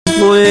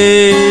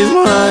Please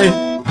play.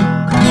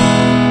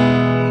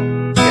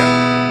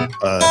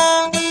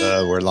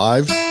 Yeah. We're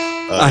live.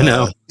 I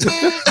know.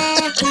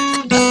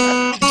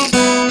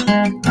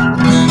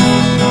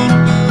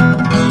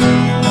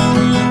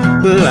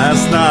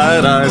 Last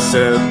night I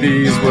said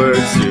these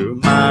words to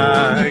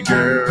my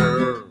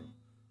girl.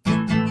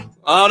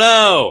 Oh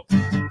no!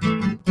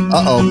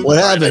 Uh-oh, what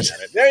happened?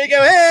 There you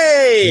go.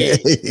 Hey!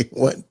 Hey,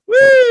 what?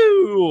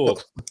 Woo!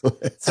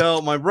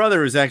 So my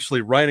brother is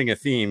actually writing a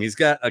theme. He's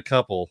got a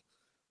couple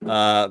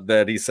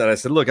that he said. I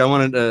said, look, I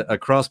wanted a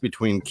cross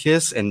between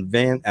Kiss and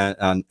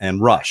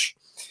and Rush.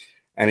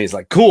 And he's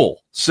like,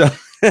 cool. So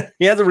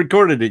he hasn't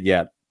recorded it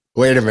yet.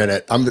 Wait a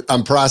minute.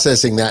 I'm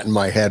processing that in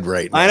my head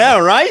right now. I know,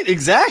 right?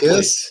 Exactly.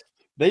 Kiss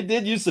They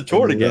did use the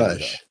tour together.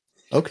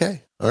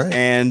 Okay. All right.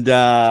 And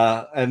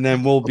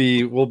then we'll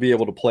be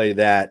able to play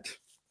that.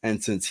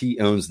 And since he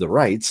owns the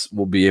rights,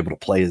 we'll be able to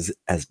play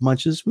as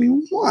much as we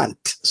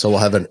want. So we'll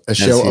have a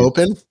show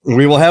open.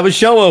 We will have a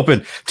show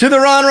open to the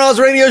Ron Ross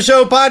Radio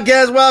Show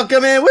podcast.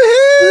 Welcome in. Woohoo!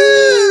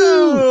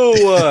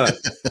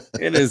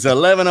 It is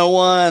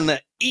 11:01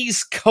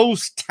 East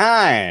Coast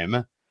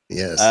time.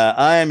 Yes.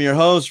 I am your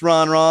host,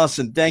 Ron Ross,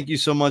 and thank you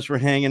so much for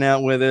hanging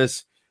out with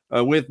us.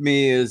 With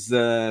me is,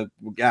 I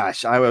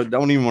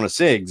don't even want to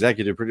say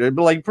executive producer,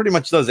 but like pretty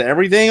much does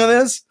everything on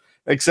this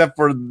except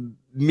for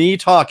me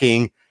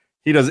talking.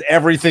 He does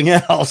everything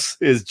else.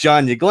 Is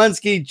John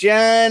Yaglenski.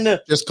 John.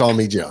 Just call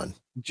me John.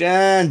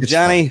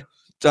 Johnny.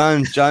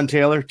 John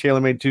Taylor.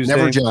 Taylor Made Tuesday.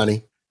 Never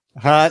Johnny.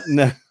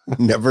 No.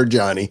 Never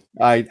Johnny.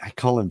 I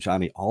call him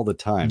Johnny all the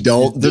time.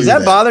 Does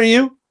that bother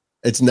you?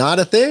 It's not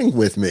a thing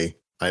with me.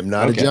 I'm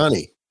not a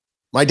Johnny.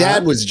 My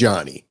dad was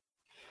Johnny.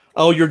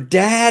 Oh, your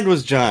dad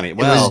was Johnny.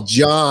 Well, it was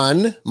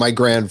John, my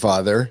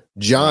grandfather,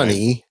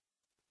 Johnny, right,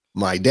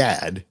 my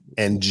dad,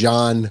 and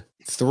John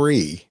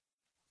 3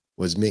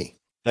 was me.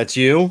 That's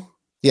you?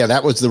 Yeah,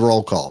 that was the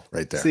roll call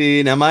right there.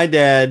 See, now my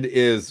dad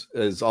is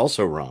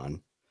also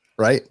Ron.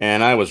 Right.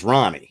 And I was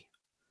Ronnie.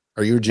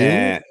 Are you a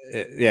junior?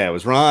 Yeah, it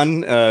was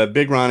Ron,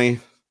 Big Ronnie,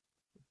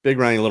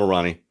 Little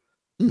Ronnie.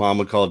 Mom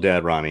would call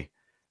Dad Ronnie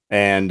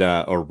and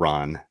or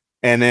Ron.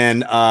 And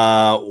then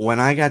when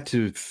I got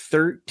to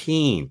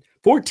 14,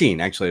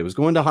 actually, I was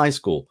going to high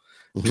school,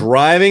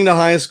 driving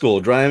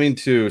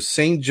to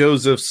St.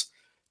 Joseph's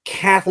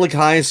Catholic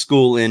High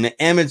School in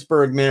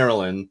Emmitsburg,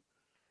 Maryland.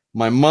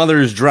 My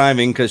mother's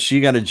driving because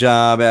she got a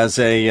job as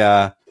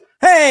a,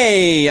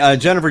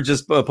 Jennifer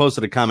just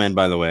posted a comment,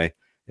 by the way.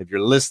 If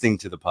you're listening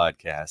to the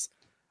podcast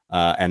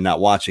and not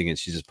watching it,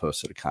 she just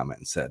posted a comment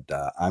and said,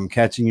 I'm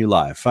catching you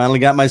live. Finally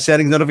got my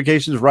settings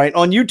notifications right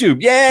on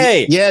YouTube.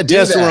 Yay! Yeah,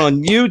 yes, we're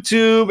on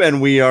YouTube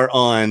and we are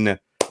on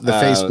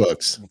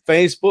the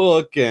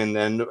Facebook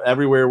and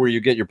everywhere where you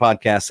get your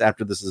podcasts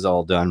after this is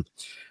all done.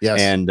 Yes.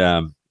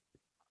 And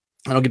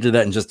I'll get to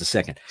that in just a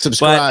second.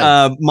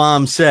 Subscribe. But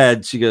Mom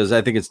said, she goes,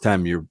 I think it's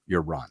time you're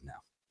Ron now.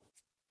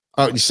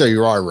 Oh, so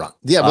you are Ron.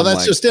 Yeah, well, that's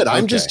like, just it.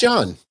 I'm just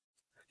John.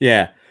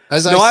 Yeah.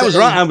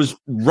 I was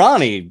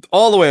Ronnie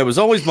all the way. It was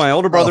always my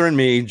older brother and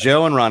me,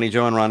 Joe and Ronnie,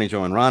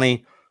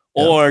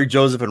 or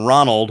Joseph and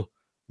Ronald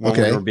when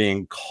we were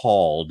being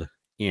called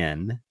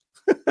in.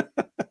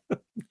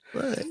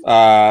 Right.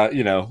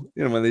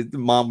 When the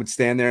mom would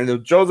stand there and go,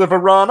 Joseph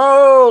and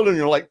Ronald, and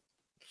you're like,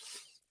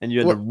 and you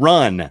had to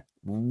run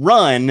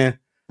right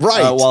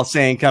while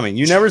saying coming.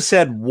 You never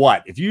said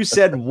what. If you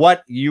said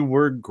what, you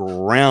were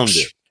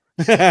grounded.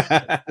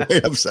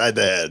 Right upside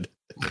the head.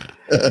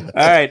 All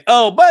right.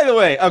 Oh, by the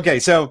way, okay,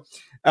 so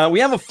we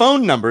have a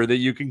phone number that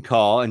you can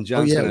call, and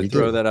John's going to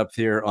throw that up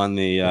here on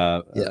the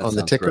on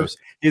the ticker. Gross.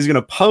 He's going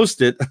to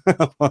post it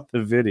on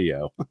the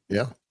video.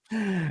 Yeah.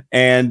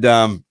 And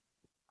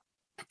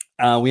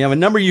we have a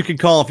number you can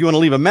call if you want to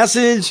leave a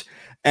message,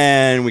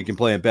 and we can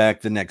play it back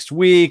the next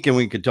week, and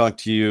we could talk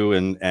to you,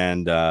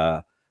 and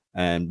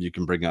you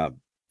can bring up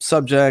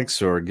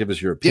subjects or give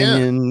us your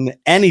opinion,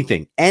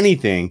 anything.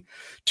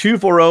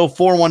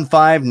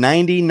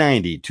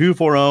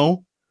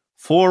 240-415-9090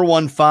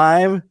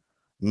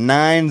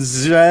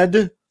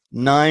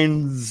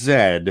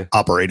 240-415-9Z.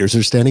 Operators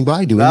are standing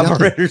by doing we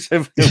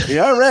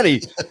are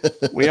ready.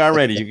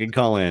 You can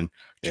call in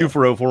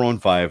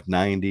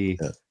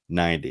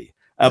 240-415-9090.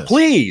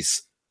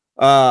 Please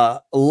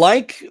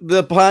like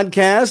the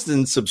podcast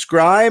and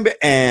subscribe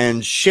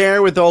and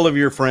share with all of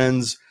your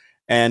friends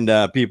and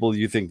people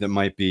you think that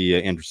might be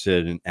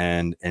interested in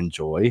and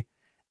enjoy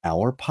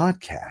our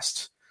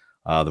podcast,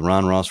 the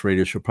Ron Ross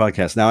Radio Show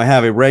podcast. Now I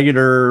have a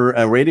regular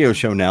radio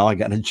show now. I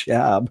got a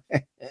job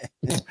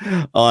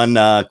on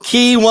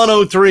Key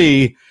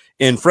 103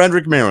 in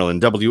Frederick,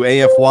 Maryland,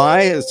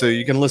 WAFY. So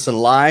you can listen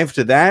live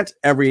to that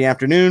every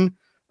afternoon.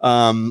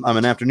 I'm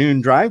an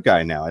afternoon drive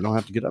guy now. I don't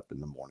have to get up in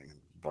the morning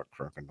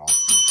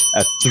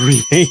at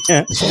 3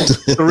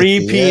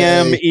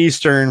 p.m.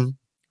 Eastern.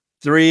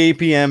 3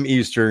 p.m.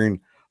 Eastern.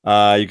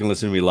 You can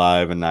listen to me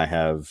live, and I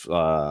have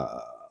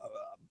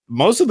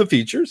most of the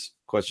features,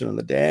 question of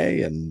the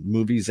day and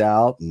movies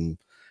out and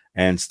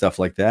stuff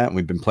like that. And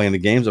we've been playing the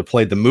games. I've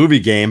played the movie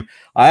game.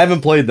 I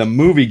haven't played the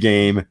movie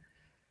game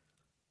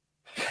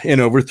in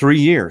over 3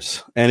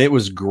 years. And it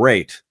was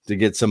great to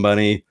get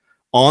somebody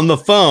on the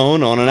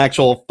phone, on an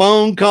actual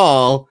phone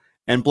call,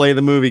 and play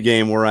the movie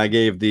game where I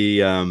gave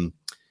the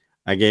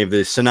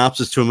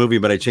synopsis to a movie,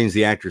 but I changed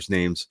the actors'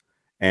 names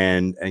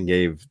and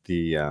gave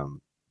the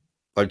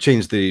I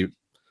changed the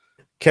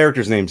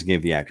characters' names and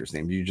gave the actors'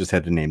 names. You just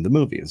had to name the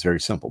movie. It's very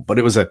simple, but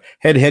it was a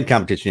head-to-head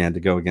competition. You had to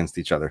go against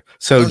each other.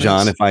 So,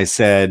 John, if I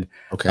said,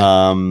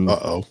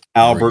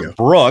 Albert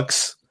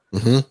Brooks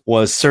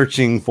was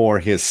searching for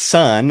his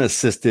son,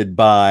 assisted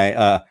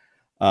by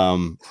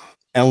Ellen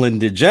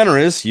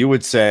DeGeneres, you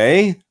would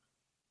say,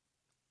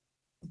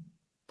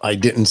 I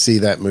didn't see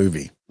that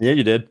movie. Yeah,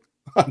 you did.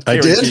 I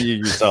did.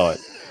 You saw it.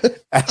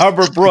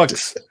 Albert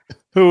Brooks,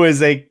 who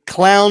is a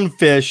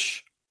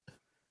clownfish,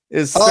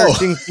 is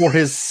searching for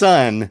his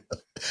son.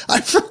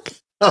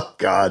 Oh,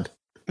 God.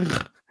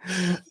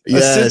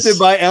 Assisted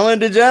by Ellen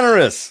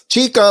DeGeneres.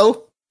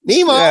 Chico.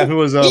 Nemo. Yeah, who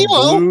was a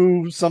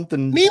blue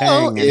something.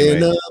 Nemo anyway.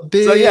 In a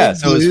big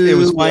so it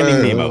was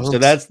Finding Nemo. So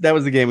that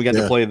was the game we got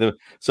to play.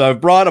 So I've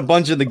brought a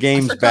bunch of the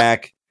games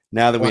back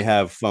now that we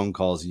have phone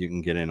calls. You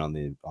can get in on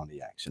the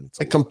action.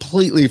 I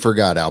completely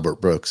forgot Albert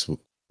Brooks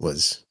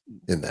was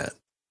in that.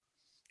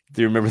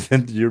 Do you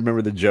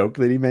remember the joke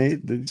that he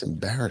made? It's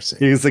embarrassing.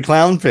 He was the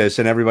clownfish,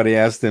 and everybody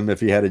asked him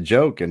if he had a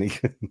joke, and he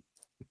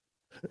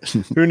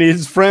who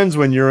needs friends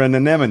when you're an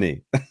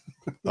anemone?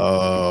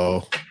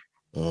 Oh.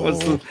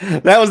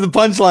 That was the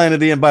punchline at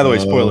the end. By the way,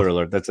 spoiler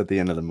alert, that's at the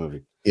end of the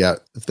movie. Yeah.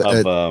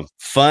 Of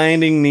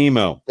Finding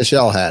Nemo.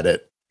 Michelle had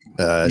it.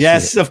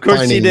 Yes, of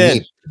course she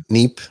did.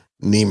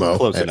 Nemo.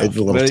 Close enough.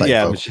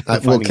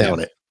 We'll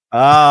count it.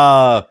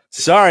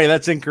 Sorry,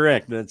 that's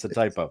incorrect. That's a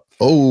typo.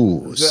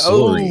 Oh,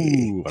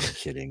 sorry. I'm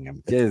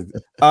kidding.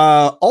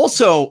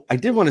 Also, I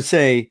did want to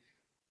say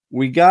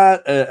we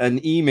got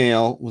an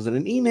email. Was it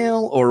an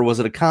email or was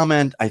it a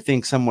comment? I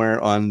think somewhere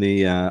on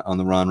the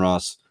Ron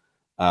Ross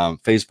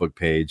Facebook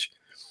page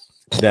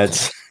that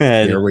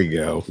said, "Here we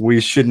go. We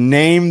should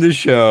name the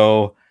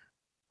show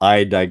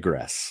I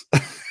Digress."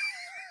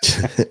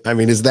 I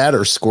mean, is that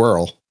or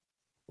Squirrel?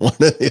 One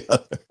or the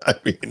other. I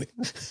mean,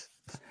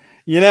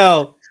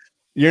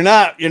 you're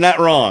not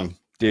wrong,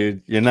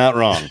 dude. You're not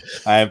wrong.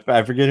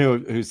 I forget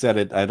who said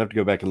it. I'd have to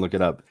go back and look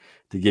it up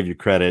to give you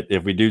credit.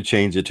 If we do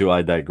change it to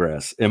I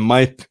Digress, it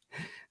might,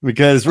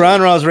 because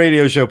Ron Ross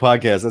Radio Show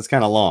podcast, that's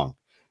kind of long.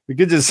 We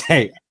could just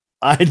say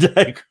I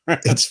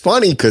Digress. It's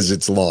funny because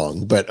it's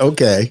long, but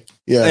okay.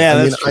 Yeah,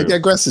 I mean, I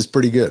Digress is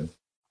pretty good.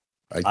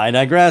 I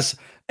Digress.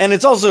 And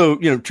it's also,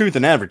 truth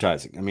in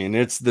advertising. I mean,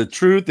 the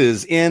truth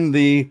is in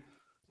the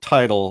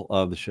title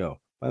of the show.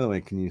 By the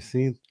way, can you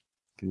see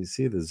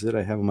the zit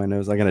I have on my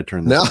nose? I got to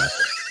turn this on.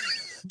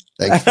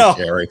 Thanks for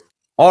sharing.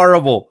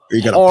 Horrible. Are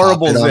you going to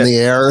pop it on the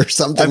air or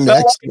something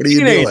next? What are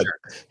you doing?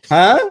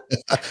 Huh?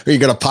 Are you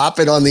going to pop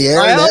it on the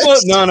air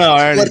next? No,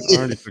 I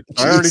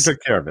already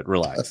took care of it.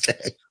 Relax.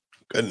 Okay.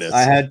 Goodness.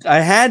 I had to. I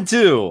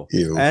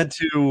had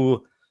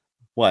to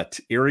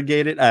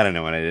irrigate it? I don't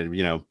know what I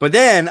did, but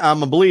then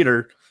I'm a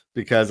bleeder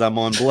because I'm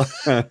on blood.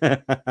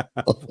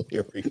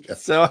 Here we go.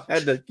 So I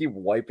had to keep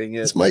wiping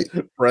it,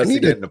 pressing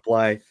it, and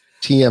apply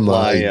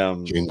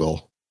TMI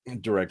jingle.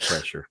 Direct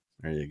pressure.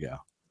 There you go.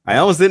 I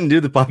almost didn't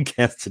do the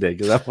podcast today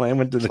because I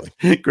went to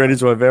the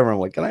credits with everyone. I'm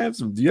like,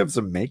 do you have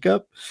some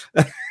makeup?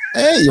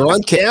 Hey, you're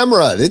on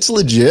camera. It's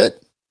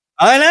legit.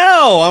 I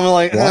know. I'm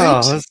like,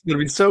 this is going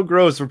to be so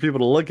gross for people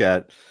to look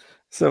at.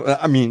 So,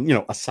 I mean,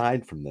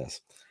 aside from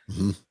this.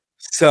 Mm-hmm.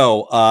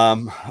 So,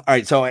 all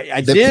right. So I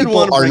did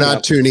want to are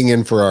not tuning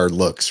in for our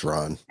looks,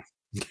 Ron.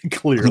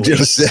 Clearly. I'm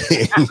just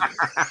saying.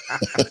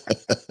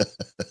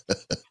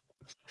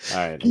 All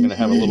right. I'm going to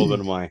have a little bit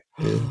of my,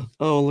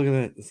 look at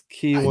that. It's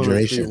key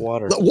hydration.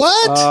 Water.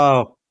 What?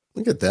 Oh,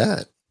 look at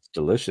that. It's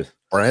delicious.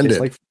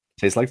 Branded.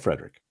 Tastes like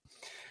Frederick.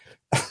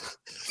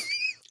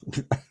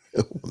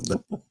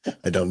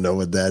 I don't know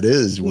what that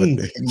is.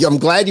 I'm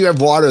glad you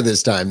have water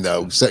this time,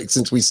 though,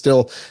 since we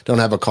still don't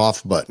have a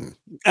cough button.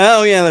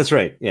 Oh, yeah, that's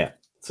right. Yeah.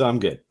 So I'm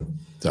good.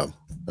 So,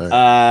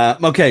 right.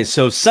 Okay.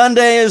 So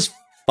Sunday is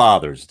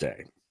Father's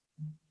Day.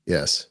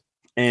 Yes.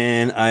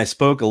 And I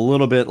spoke a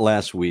little bit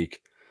last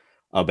week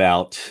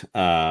about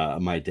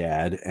my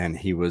dad, and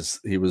he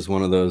was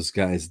one of those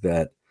guys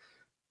that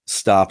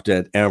stopped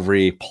at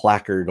every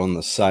placard on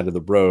the side of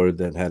the road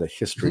that had a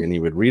history, and he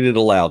would read it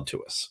aloud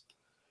to us.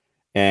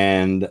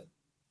 And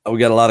we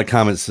got a lot of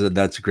comments that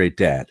that's a great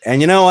dad. And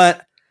you know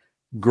what?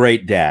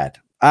 Great dad.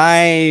 I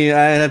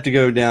have to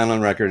go down on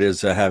record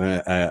as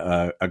having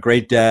a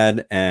great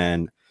dad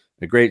and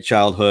a great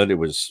childhood. It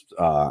was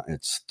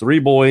it's 3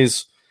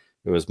 boys.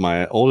 It was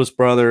my oldest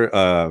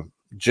brother,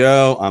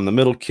 Joe. I'm the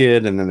middle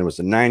kid, and then there was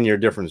a 9-year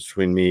difference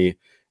between me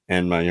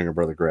and my younger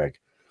brother, Greg,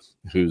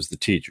 who's the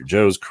teacher.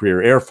 Joe's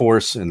career Air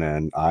Force, and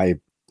then I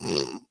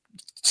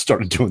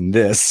started doing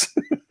this.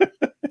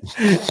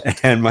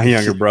 And my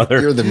younger brother,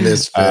 you're the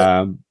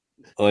misfit,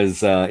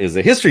 is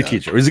a history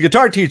teacher. He's a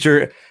guitar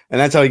teacher, and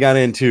that's how he got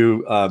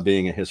into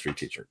being a history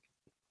teacher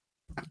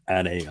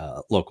at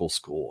a local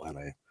school, at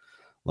a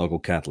local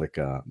Catholic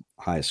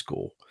high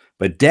school.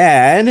 But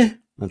Dad,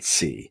 let's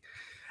see,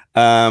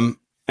 and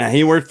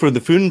He worked for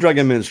the Food and Drug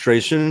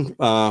Administration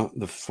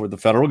for the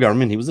federal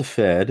government. He was a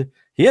Fed.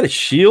 He had a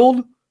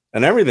shield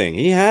and everything.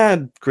 He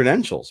had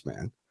credentials,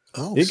 man.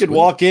 Oh, he could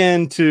walk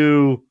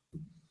into,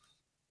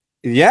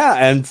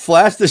 and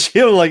flash the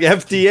shield like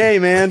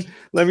FDA, man.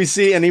 Let me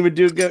see. And he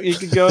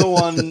could go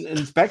on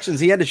inspections.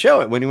 He had to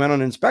show it when he went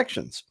on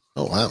inspections.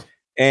 Oh, wow.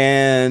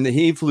 And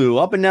he flew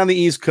up and down the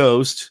East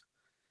Coast.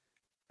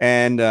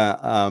 And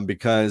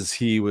because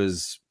he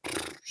was,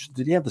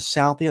 did he have the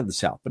South? He had the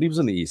South, but he was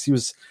in the East. He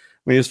was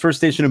first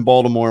stationed in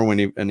Baltimore when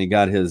he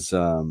got his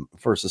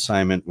first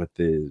assignment with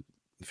the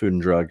Food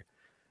and Drug,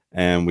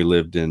 and we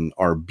lived in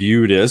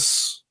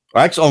Arbutus.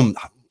 Actually,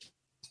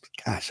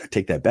 gosh, I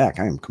take that back.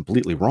 I am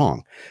completely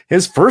wrong.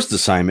 His first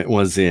assignment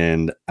was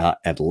in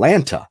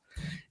Atlanta.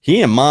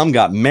 He and Mom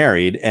got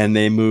married, and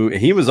they moved.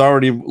 He was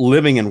already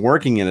living and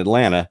working in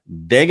Atlanta.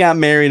 They got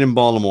married in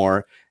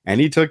Baltimore, and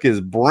he took his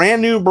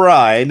brand new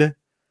bride,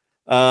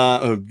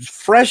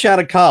 fresh out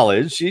of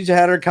college. She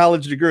had her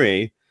college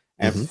degree.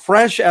 And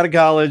fresh out of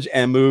college,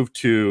 and moved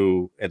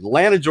to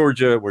Atlanta,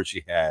 Georgia, where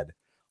she had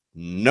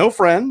no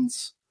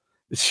friends.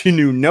 She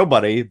knew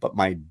nobody but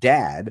my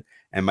dad.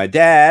 And my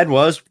dad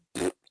was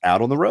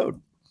out on the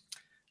road.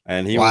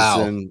 And he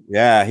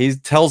he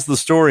tells the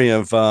story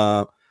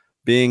of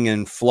being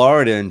in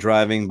Florida and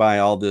driving by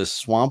all this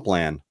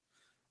swampland.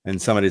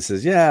 And somebody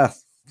says,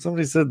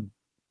 somebody said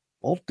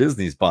Walt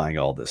Disney's buying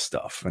all this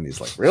stuff. And he's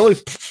like, really?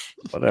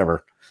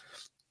 Whatever.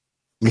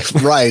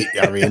 Right.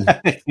 I mean,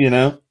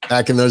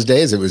 back in those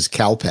days, it was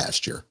cow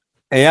pasture.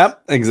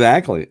 Yep,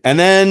 exactly. And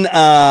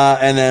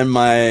then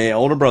my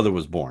older brother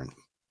was born.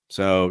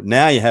 So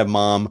now you have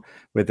Mom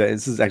with that.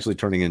 This is actually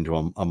turning into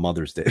a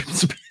Mother's Day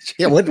speech.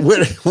 Yeah. Where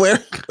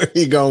are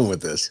you going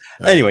with this?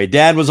 Anyway,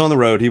 Dad was on the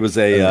road. He was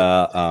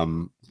a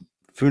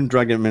Food and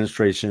Drug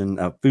Administration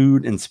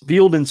food and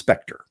field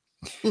inspector.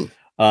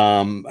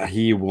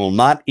 He will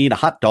not eat a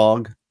hot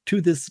dog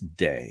to this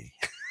day.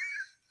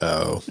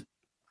 Oh.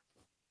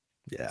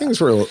 Yeah,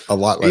 things were a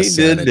lot less.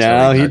 He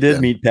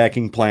did meat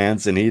packing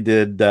plants, and he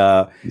did.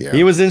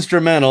 He was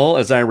instrumental,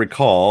 as I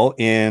recall,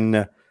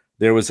 in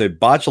there was a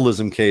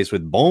botulism case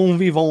with Bon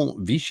Vivant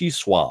Vichy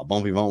Soir.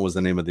 Bon Vivant was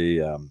the name of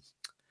the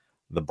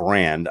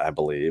brand, I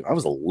believe. I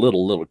was a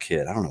little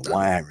kid. I don't know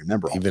why I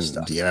remember all this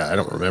stuff. Yeah, I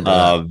don't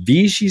remember.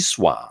 Vichy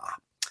Soir,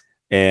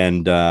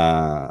 and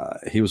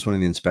he was one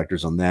of the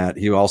inspectors on that.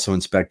 He also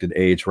inspected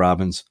A.H.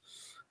 Robbins,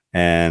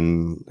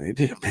 and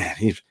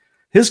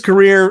his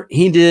career,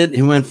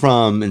 he went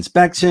from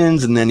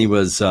inspections, and then he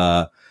was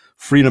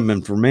Freedom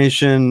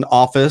Information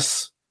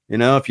Office.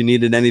 If you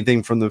needed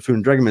anything from the Food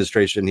and Drug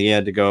Administration, he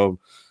had to go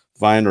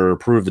find or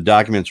approve the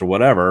documents or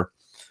whatever.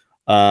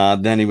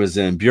 Then he was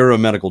in Bureau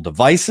of Medical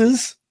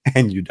Devices,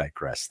 and you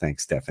digress.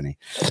 Thanks, Stephanie.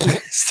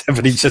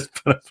 Stephanie just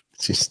put up.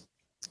 She's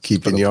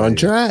keeping you on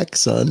track,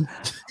 son.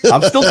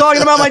 I'm still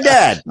talking about my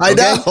dad. I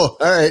know. All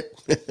right.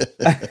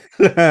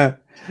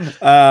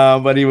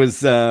 But he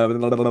was,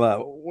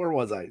 where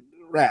was I?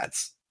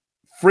 Rats,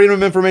 Freedom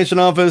of Information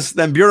Office,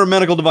 then Bureau of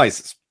Medical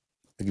Devices.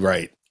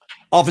 Right.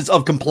 Office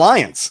of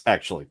Compliance,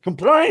 actually.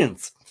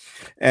 Compliance.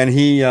 And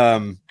he,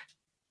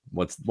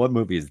 what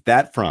movie is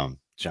that from,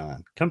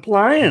 John?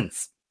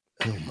 Compliance.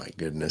 Oh, my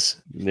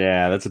goodness.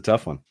 Yeah, that's a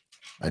tough one.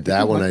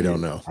 That one I don't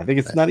know. I think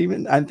it's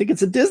I think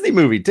it's a Disney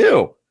movie,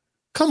 too.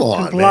 Come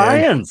on,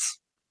 Compliance.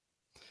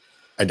 Man.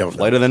 I don't know.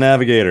 Flight of the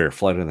Navigator.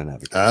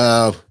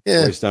 Oh,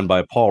 yeah. Voiced done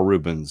by Paul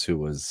Rubens, who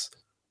was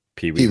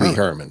Pee Wee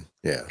Herman.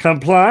 Yeah.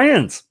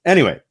 Compliance.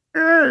 Anyway.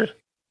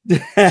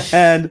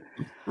 And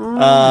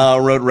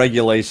wrote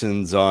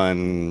regulations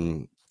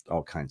on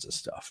all kinds of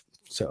stuff.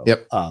 So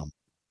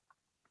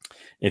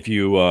if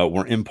you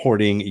were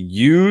importing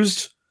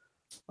used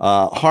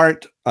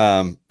heart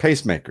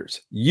pacemakers,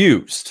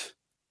 used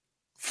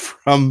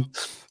from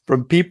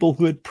people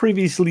who had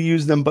previously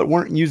used them but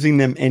weren't using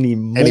them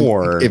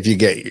anymore. If you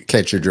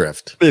catch your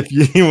drift. If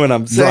you know what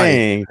I'm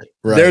saying,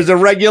 right. There's a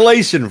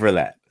regulation for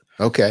that.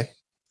 Okay.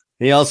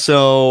 He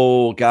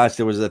also,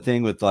 there was a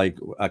thing with like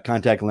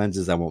contact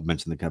lenses. I won't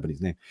mention the company's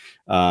name.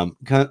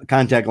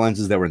 Contact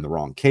lenses that were in the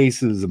wrong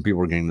cases, and people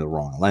were getting the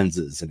wrong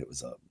lenses, and it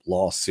was a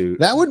lawsuit.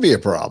 That would be a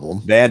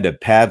problem. They had to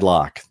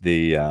padlock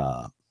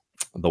the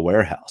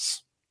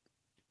warehouse.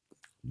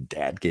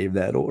 Dad gave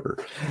that order.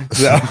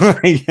 So,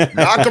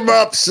 knock him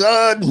up,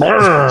 son.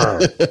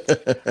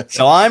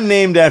 So I'm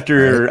named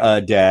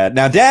after Dad.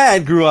 Now,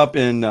 Dad grew up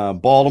in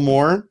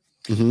Baltimore.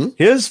 Mm-hmm.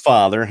 His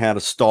father had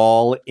a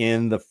stall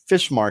in the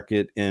fish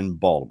market in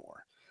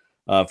Baltimore.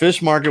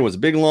 Fish market was a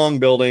big, long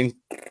building.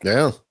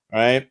 Yeah.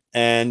 Right.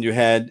 And you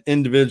had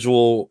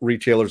individual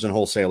retailers and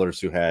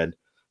wholesalers who had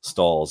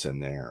stalls in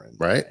there.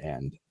 Right.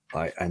 And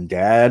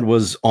Dad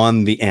was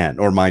on the end,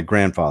 or my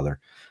grandfather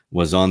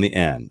was on the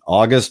end.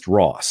 August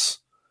Ross.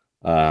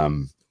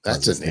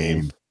 That's a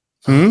name.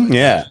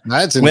 Yeah.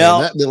 That's a name.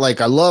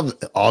 I love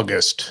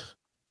August.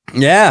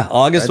 Yeah,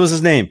 August was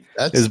his name.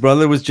 His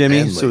brother was Jimmy,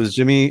 manly. So it was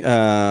Jimmy,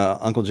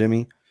 Uncle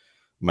Jimmy.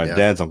 My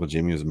dad's Uncle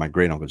Jimmy was my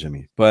great Uncle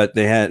Jimmy. But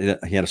he had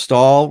a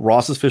stall,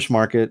 Ross's Fish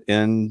Market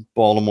in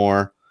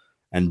Baltimore,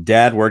 and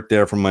Dad worked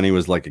there from when he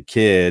was like a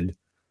kid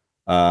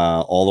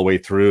all the way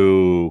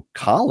through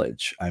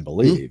college, I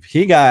believe.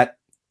 He got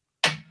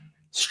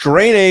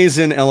straight A's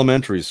in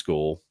elementary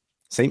school,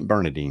 St.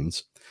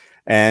 Bernardine's,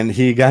 and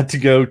he got to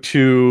go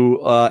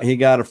to, he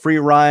got a free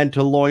ride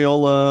to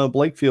Loyola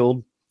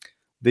Blakefield,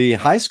 the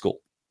high school.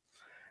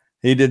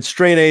 He did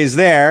straight A's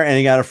there, and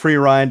he got a free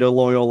ride to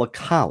Loyola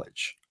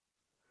College.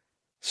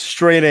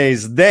 Straight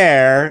A's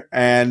there,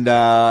 and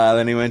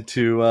then he went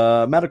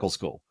to medical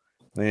school.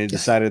 And he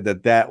decided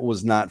that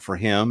was not for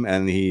him,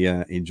 and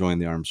he joined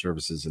the armed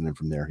services, and then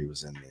from there he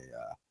was in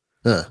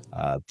the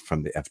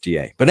from the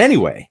FDA. But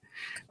anyway,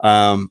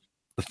 the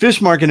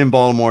fish market in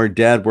Baltimore,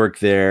 Dad worked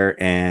there,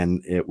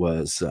 and it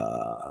was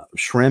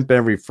shrimp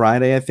every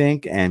Friday, I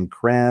think, and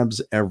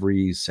crabs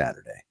every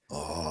Saturday.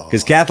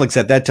 Because Catholics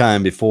at that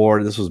time,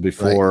 before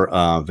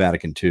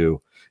Vatican II,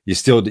 you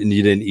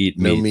didn't eat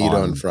meat. No meat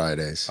on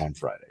Fridays. On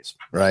Fridays,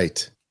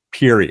 right?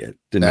 Period.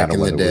 Didn't matter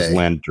whether it was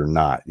Lent or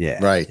not.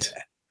 Yeah, right.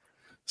 Yeah.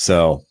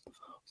 So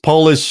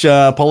Polish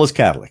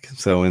Catholic.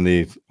 So on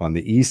the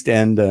east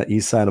end,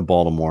 east side of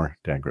Baltimore.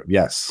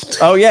 Yes.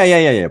 Oh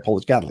yeah.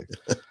 Polish Catholic.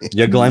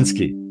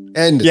 Yaglenski.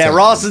 And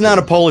Ross is not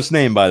a Polish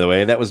name, by the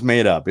way. That was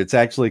made up. It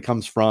actually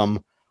comes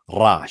from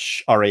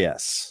Rash,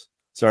 R-A-S.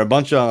 So a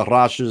bunch of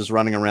Rashes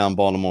running around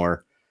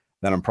Baltimore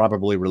that I'm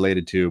probably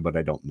related to, but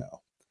I don't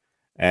know.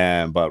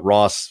 But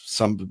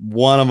Ross,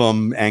 one of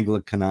them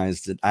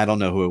Anglicanized it. I don't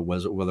know who it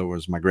was, whether it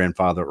was my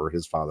grandfather or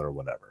his father or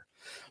whatever.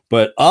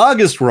 But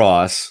August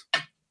Ross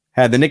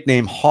had the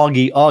nickname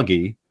Hoggy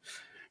Augie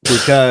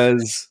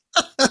because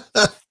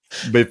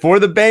before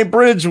the Bay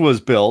Bridge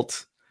was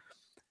built,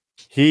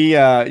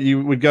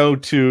 you would go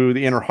to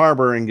the Inner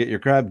Harbor and get your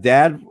crab.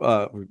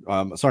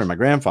 My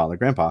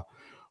grandpa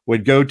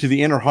would go to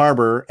the Inner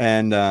Harbor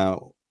and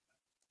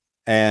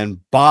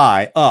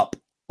buy up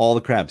all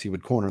the crabs. He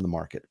would corner the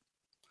market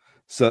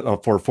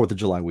for 4th of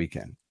July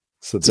weekend.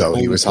 So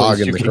he was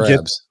hogging the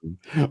crabs.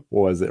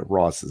 Was it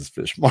Ross's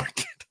Fish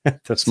Market?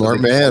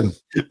 Smart man.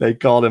 They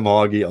called him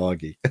Augie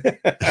Augie.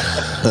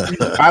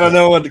 I don't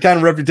know what kind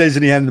of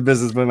reputation he had in the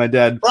business, but my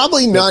dad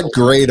probably not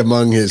great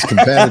among his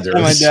competitors.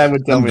 My dad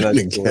would tell me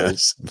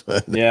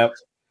that. Yep.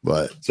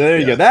 But so there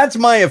you go. That's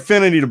my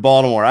affinity to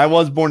Baltimore. I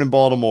was born in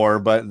Baltimore,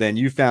 but then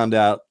you found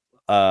out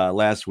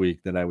last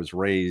week that I was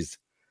raised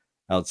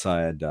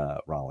outside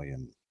Raleigh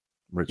and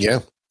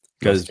Richmond. Yeah,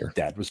 because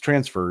Dad was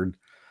transferred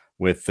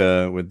with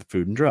the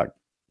food and drug,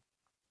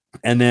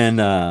 and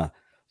then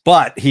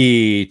but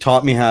he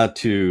taught me how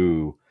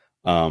to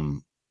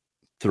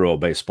throw a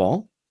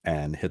baseball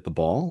and hit the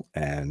ball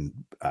and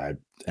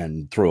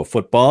throw a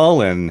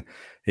football, and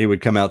he would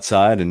come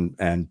outside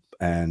and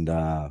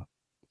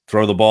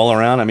throw the ball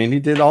around. I mean, he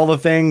did all the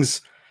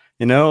things,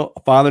 a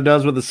father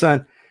does with a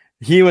son.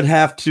 He would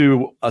have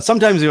to,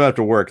 sometimes he would have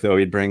to work though.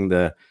 He'd bring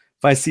if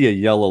I see a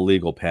yellow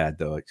legal pad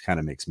though, it kind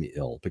of makes me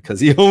ill because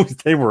they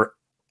were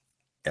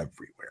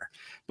everywhere,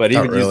 but he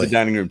would use the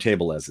dining room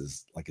table as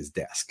his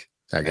desk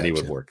and he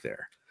would work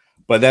there.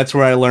 But that's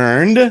where I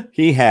learned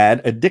he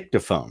had a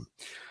dictaphone.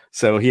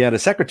 So he had a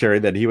secretary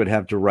that he would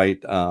have to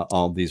write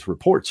all these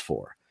reports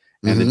for.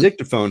 And the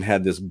dictaphone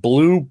had this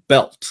blue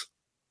belt.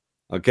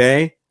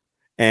 Okay.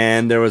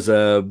 And there was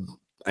a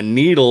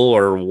needle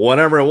or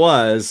whatever it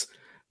was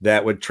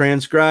that would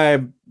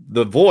transcribe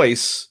the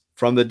voice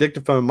from the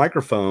dictaphone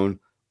microphone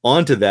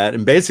onto that.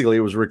 And basically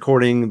it was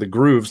recording the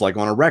grooves like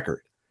on a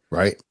record.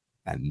 Right.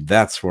 And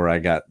that's where I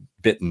got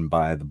bitten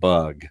by the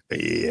bug.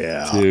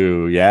 Yeah.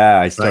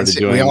 I started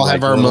doing. We all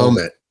have our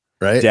moment,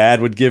 right?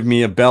 Dad would give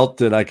me a belt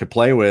that I could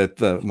play with,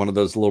 one of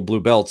those little blue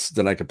belts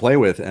that I could play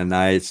with. And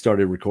I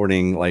started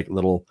recording like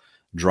little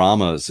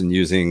dramas and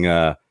using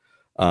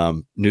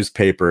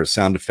newspaper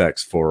sound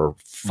effects for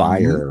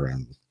fire,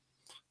 and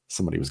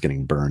somebody was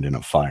getting burned in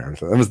a fire.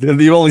 So that was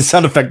the only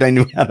sound effect I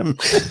knew how to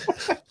make.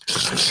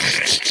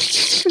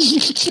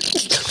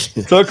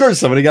 So of course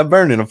somebody got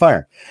burned in a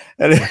fire.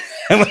 And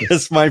it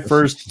was my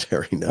first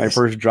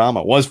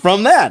drama was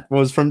from Dad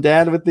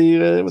with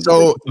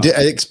the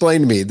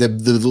explain to me the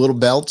little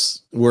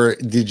belts.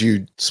 Did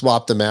you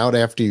swap them out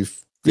after you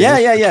finished?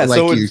 Yeah. Like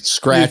so you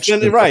scratched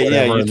it, right.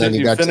 Yeah. And then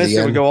you finished,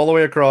 it would go all the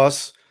way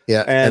across.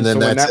 Yeah. And then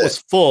so when that was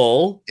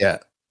full, then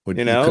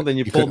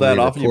you pulled that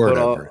off and you put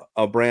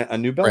a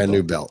new belt. Brand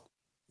new belt.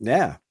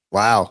 Yeah.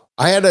 Wow.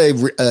 I had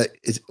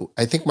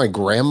I think my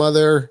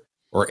grandmother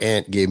or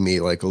aunt gave me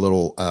like a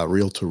little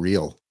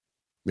reel-to-reel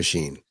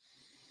machine,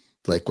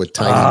 like with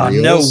tiny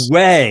reels. No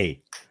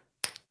way.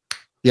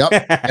 Yep.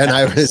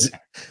 And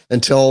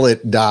until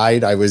it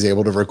died, I was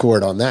able to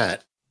record on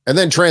that. And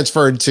then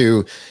transferred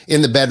to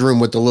in the bedroom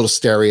with the little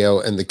stereo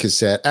and the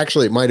cassette.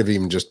 Actually, it might have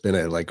even just been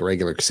a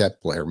regular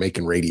cassette player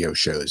making radio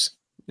shows.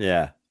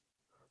 Yeah.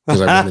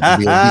 Because I wanted to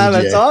be a DJ.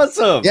 That's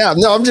awesome. Yeah.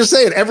 No, I'm just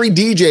saying every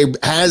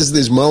DJ has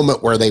this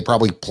moment where they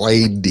probably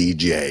played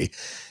DJ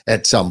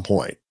at some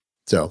point.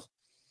 So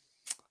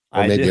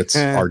it's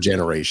our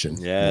generation.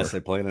 Yes. I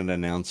played an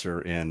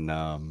announcer in,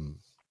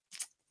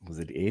 was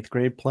it 8th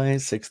grade play,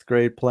 6th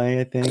grade play,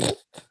 I think,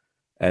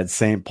 at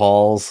St.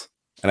 Paul's.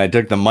 And I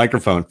took the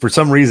microphone. For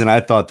some reason, I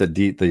thought that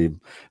the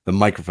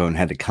microphone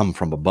had to come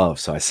from above.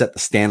 So I set the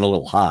stand a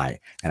little high,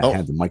 and I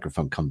had the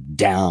microphone come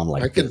down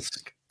like this.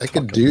 I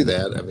could do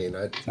that. I mean,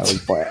 that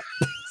was bad.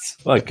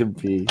 So I could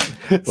be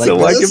a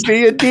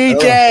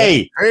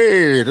DJ. Oh,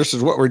 hey, this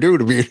is what we're doing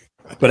to be.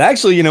 But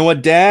actually, you know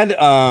what, Dad?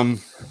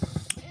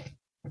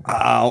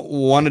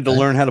 Wanted to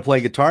learn how to play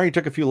guitar. He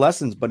took a few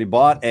lessons, but he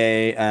bought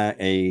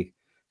a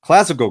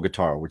classical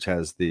guitar, which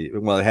has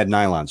it had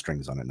nylon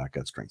strings on it, not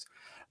gut strings,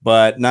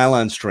 but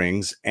nylon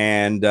strings.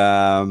 And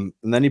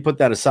then he put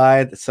that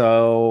aside.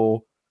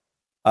 So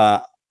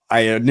I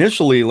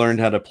initially learned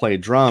how to play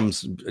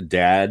drums.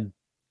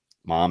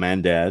 Mom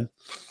and Dad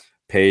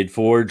paid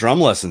for drum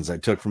lessons I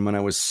took from when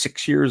I was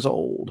 6 years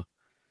old.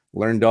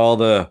 Learned all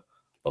the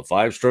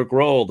 5-stroke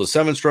roll, the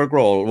 7-stroke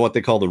roll, what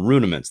they call the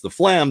rudiments, the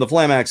flam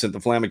accent, the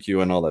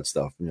flamacue, and all that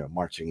stuff.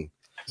 Marching.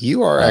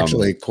 You are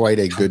actually quite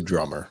a good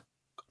drummer.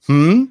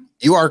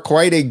 You are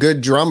quite a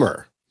good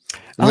drummer.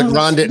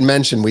 Ron didn't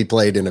mention we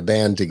played in a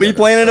band together. We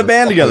played in a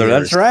band together.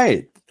 That's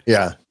right.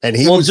 Yeah. And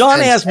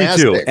John asked me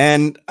to,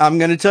 and I'm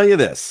going to tell you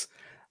this.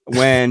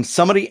 When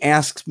somebody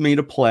asks me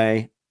to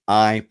play,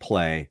 I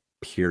play,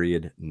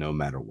 period, no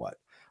matter what.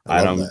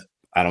 I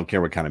don't care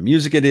what kind of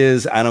music it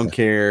is. I don't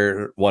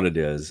care what it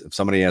is. If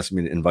somebody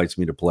invites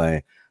me to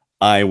play,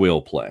 I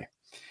will play.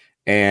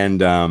 And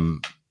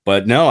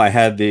but no, I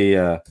had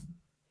the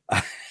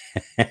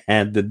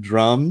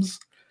drums.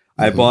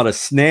 I bought a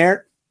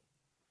snare.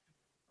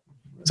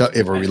 So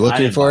were we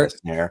looking for it?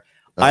 Snare.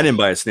 I didn't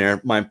buy a snare.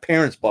 My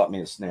parents bought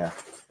me a snare.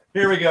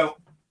 Here we go.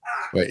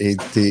 Wait,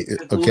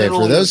 okay,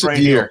 for those of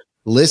you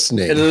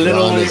listening,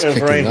 Ron is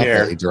picking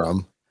up a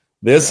drum.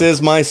 This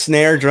is my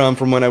snare drum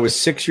from when I was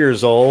 6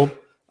 years old.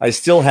 I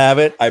still have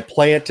it. I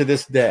play it to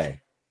this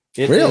day.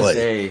 It is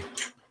a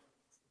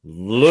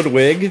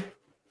Ludwig.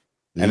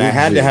 And I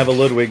had to have a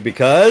Ludwig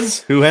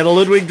because who had a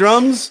Ludwig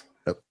drums?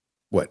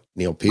 What?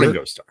 Neil Peart?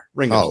 Ringo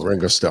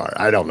Starr. Starr.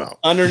 I don't know.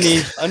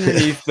 Underneath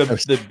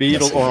the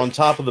Beatles, or on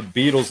top of the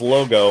Beatles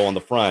logo on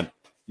the front,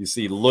 you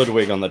see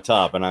Ludwig on the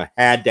top, and I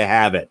had to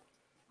have it.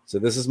 So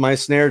this is my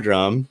snare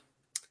drum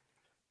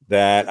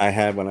that I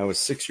had when I was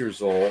 6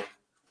 years old.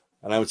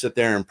 And I would sit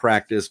there and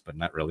practice, but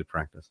not really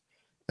practice.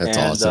 That's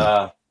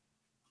awesome.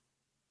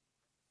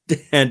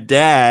 And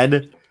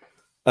Dad,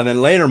 and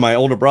then later my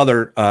older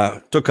brother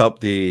took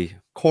up the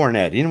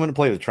cornet. He didn't want to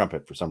play the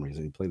trumpet for some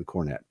reason. He played the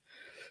cornet.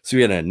 So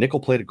he had a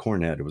nickel-plated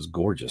cornet. It was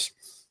gorgeous.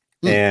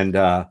 And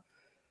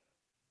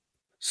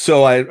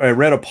so I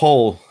read a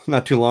poll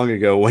not too long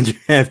ago, when you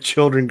have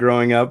children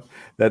growing up,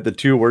 that the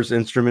two worst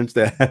instruments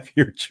to have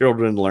your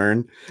children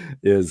learn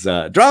is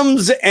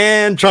drums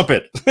and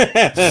trumpet.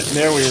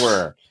 There we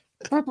were.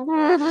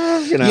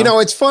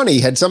 It's funny.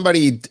 Had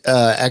somebody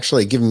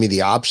actually given me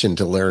the option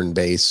to learn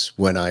bass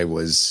when I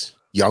was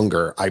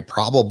younger, I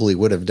probably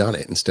would have done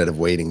it instead of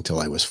waiting till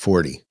I was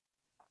 40.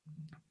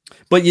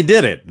 But you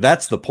did it.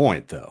 That's the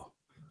point, though.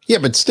 Yeah,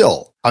 but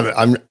still,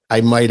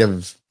 I might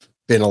have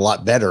been a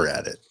lot better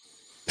at it.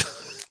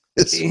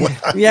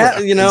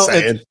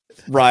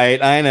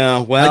 Right. I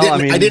know.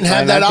 Well, I didn't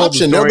have that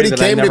option. Nobody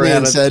came to me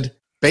and said,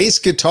 bass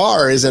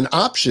guitar is an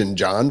option,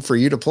 John, for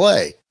you to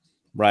play.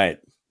 Right.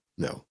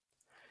 No.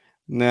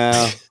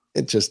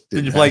 It just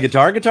did you play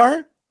guitar?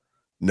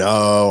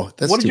 No.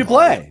 What did you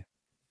play?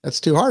 That's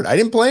too hard. I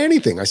didn't play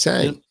anything. I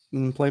sang.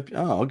 You play?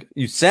 Oh, okay.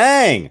 You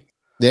sang.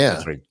 Yeah.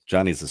 That's right.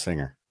 Johnny's a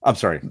singer. I'm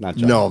sorry, not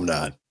Johnny. No, I'm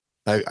not.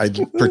 I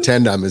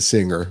pretend I'm a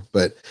singer,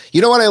 but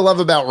you know what I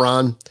love about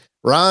Ron?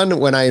 Ron,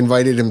 when I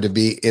invited him to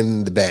be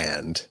in the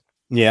band,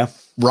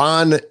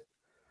 Ron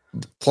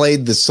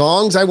played the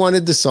songs I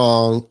wanted to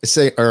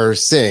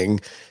sing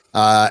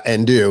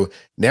and do.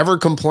 Never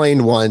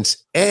complained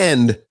once,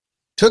 and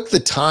took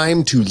the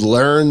time to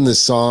learn the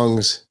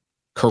songs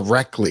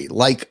correctly.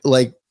 Like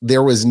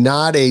there was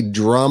not a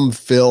drum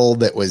fill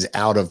that was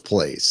out of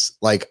place.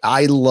 Like,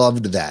 I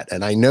loved that.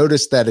 And I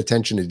noticed that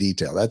attention to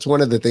detail. That's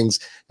one of the things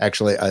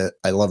actually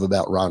I love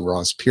about Ron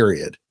Ross,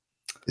 period,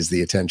 is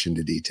the attention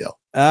to detail.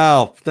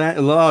 Oh,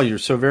 you're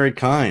so very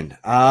kind.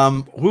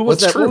 Who was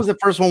that? True. What was the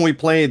first one we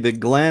played? The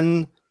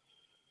Glenn?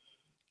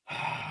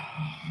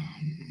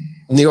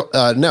 Neil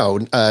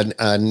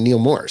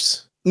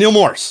Morse. Neil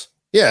Morse.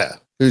 Yeah.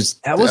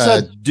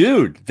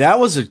 That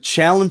was a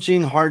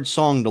challenging, hard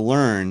song to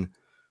learn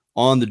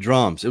on the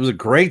drums. It was a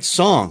great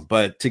song,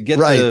 but to get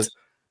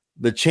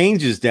the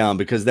changes down,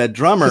 because that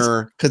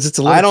drummer, because it's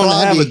I don't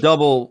have a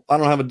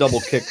double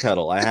kick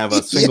pedal. I have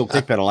a single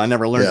kick pedal. I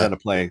never learned how to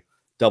play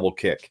double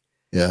kick.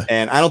 Yeah.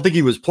 And I don't think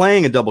he was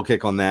playing a double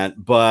kick on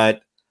that,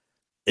 but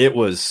it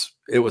was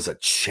a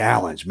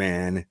challenge,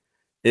 man.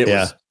 It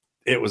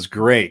was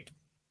great.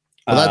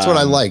 Well, that's what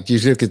I liked. You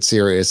took it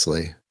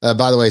seriously.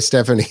 By the way,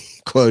 Stephanie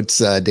quotes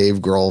Dave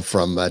Grohl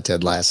from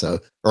Ted Lasso,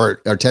 or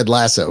Ted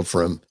Lasso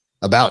from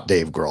about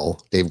Dave Grohl.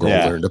 Dave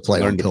Grohl learned to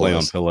play on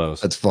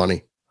pillows. That's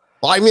funny.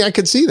 Well, I mean, I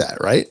could see that,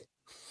 right?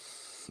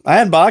 I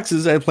had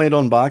boxes. I played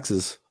on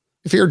boxes.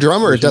 If you're a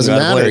drummer, it doesn't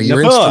matter.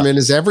 Your instrument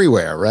is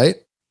everywhere, right?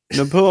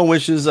 Napua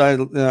wishes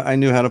I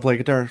knew how to play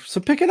guitar. So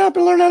pick it up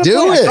and learn how to play.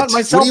 Do it. I taught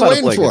myself how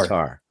to play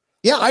guitar.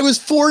 Yeah, I was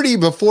 40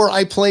 before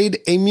I played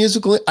a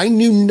musical. I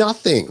knew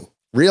nothing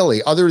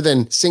really other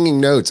than singing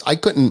notes. I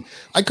couldn't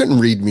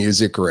read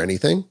music or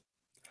anything.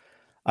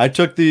 I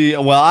could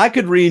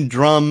read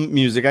drum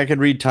music. I could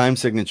read time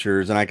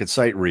signatures and I could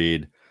sight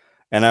read.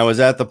 And I was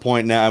at the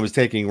point now I was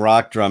taking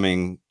rock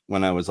drumming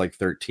when I was like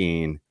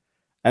 13.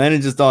 And then it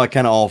just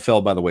all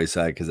fell by the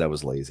wayside because I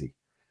was lazy.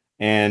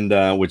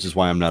 And which is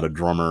why I'm not a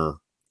drummer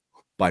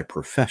by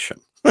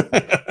profession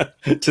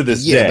to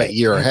this day. But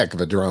you're a heck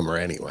of a drummer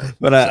anyway.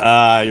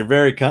 But you're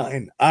very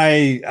kind.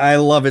 I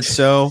love it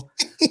so.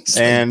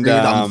 And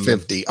I'm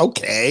 50.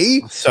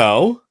 Okay.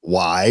 So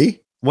why?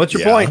 What's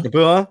your point,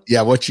 Kapua?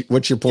 Yeah,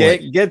 what's your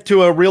point? Get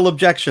to a real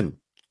objection.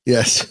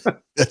 Yes,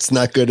 that's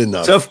not good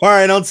enough. So far,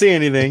 I don't see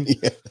anything.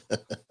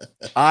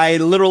 I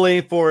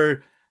literally,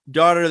 for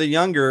daughter the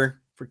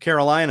younger, for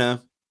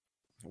Carolina,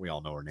 we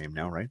all know her name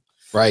now, right?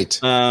 Right.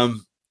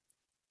 And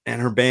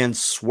her band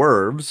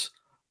Swerves.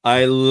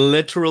 We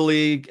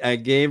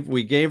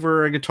gave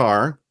her a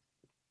guitar,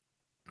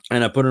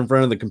 and I put her in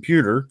front of the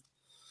computer,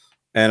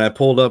 and I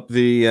pulled up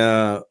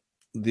the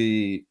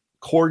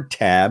chord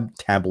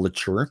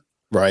tablature.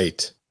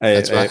 Right.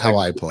 That's how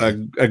I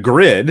play. A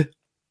grid.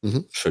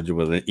 Mm-hmm. Showed you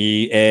with an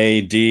E, A,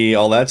 D,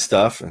 all that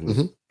stuff.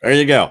 And there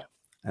you go.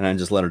 And I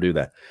just let her do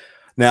that.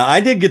 Now, I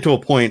did get to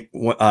a point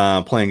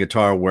playing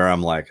guitar where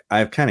I'm like,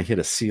 I've kind of hit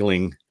a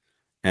ceiling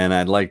and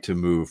I'd like to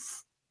move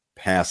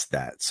past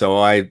that. So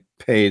I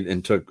paid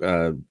and took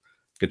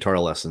guitar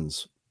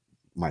lessons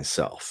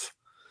myself.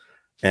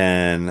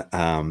 And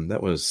that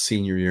was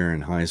senior year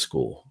in high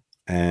school.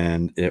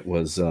 And it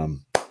was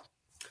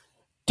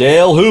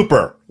Dale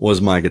Hooper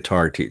was my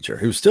guitar teacher,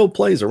 who still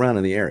plays around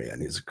in the area.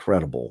 And he's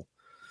incredible.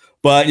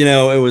 But,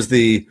 it was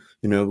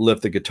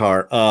lift the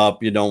guitar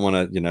up. You don't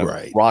want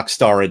to, rock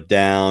star it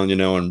down,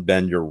 and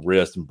bend your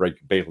wrist and break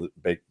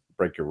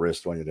your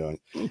wrist while you're doing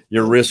it.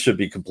 Your wrist should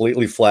be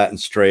completely flat and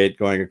straight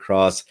going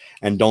across,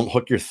 and don't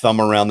hook your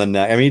thumb around the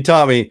neck. I mean, he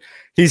taught me,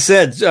 he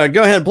said,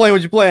 go ahead and play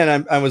what you play.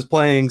 And I was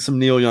playing some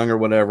Neil Young or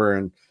whatever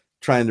and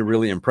trying to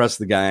really impress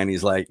the guy. And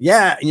he's like,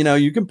 yeah,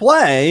 you can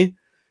play.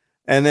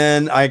 And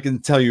then I can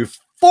tell you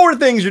 4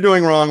 things you're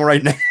doing wrong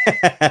right now.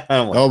 Like,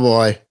 oh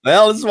boy.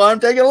 Well, this is why I'm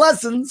taking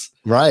lessons.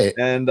 Right.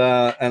 And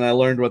I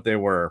learned what they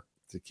were,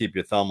 to keep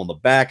your thumb on the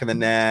back of the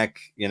neck,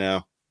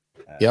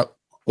 Yep.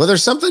 Well,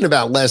 there's something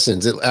about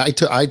lessons. I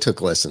took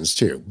lessons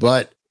too,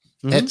 but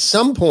at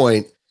some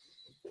point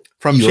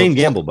from Shane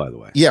Gamble, by the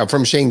way. Yeah.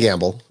 From Shane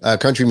Gamble, a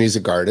country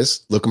music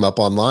artist. Look him up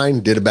online.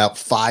 Did about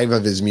 5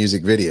 of his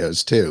music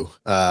videos too,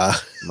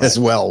 as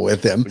well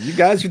with him. You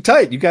guys are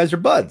tight. You guys are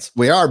buds.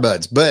 We are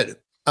buds, but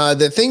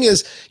the thing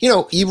is,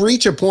 you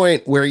reach a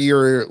point where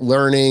you're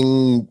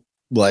learning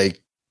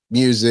like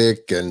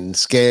music and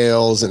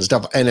scales and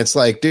stuff. And it's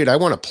like, dude, I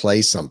want to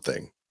play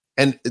something.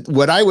 And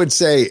what I would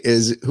say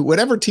is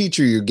whatever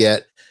teacher you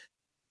get,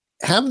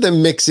 have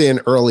them mix in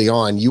early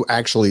on, you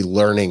actually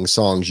learning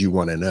songs you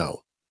want to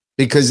know,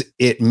 because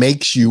it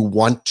makes you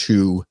want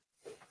to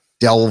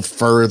delve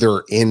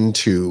further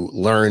into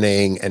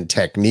learning and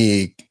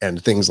technique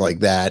and things like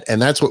that. And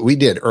that's what we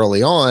did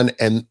early on.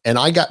 And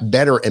I got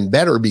better and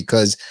better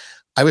because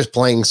I was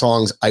playing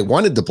songs I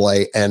wanted to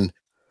play and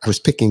I was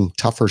picking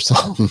tougher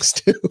songs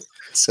too.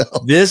 So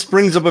this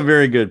brings up a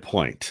very good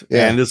point.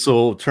 Yeah. And this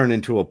will turn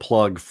into a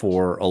plug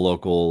for a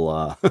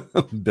local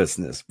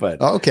business, but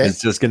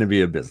it's just going to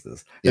be a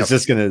business. Yep.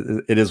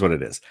 It is what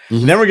it is.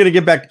 And then we're going to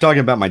get back to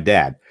talking about my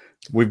dad.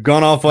 We've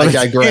gone off on a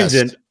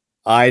tangent.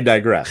 I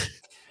digress.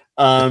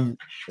 And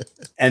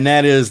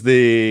that is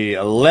the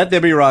Let There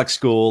Be Rock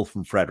School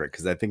from Frederick,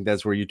 because I think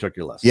that's where you took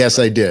your lesson. Yes,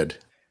 right? I did.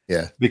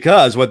 Yeah.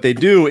 Because what they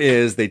do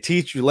is they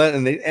teach you,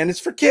 and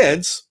it's for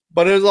kids,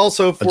 but it was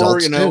also for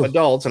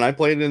adults. And I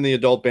played in the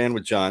adult band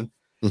with John,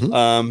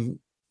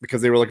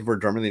 because they were looking for a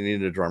drummer. They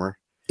needed a drummer.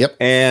 Yep.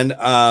 And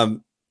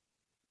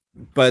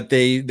but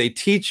they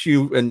teach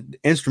you an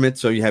instrument,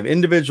 so you have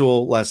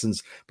individual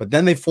lessons, but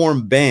then they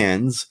form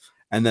bands,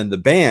 and then the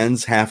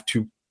bands have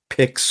to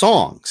pick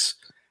songs.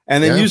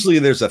 And then usually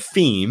there's a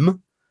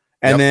theme.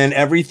 And then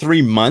every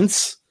 3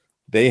 months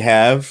they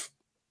have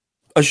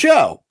a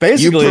show.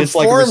 Basically, it's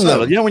like a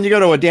recital. When you go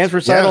to a dance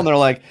recital and they're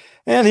like,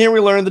 and here we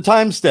learn the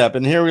time step.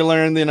 And here we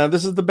learn,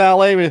 this is the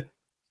ballet.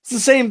 It's the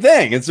same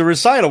thing. It's a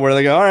recital where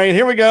they go, all right,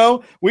 here we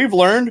go. We've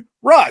learned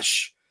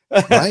Rush.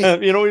 Right.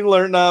 We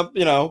learned,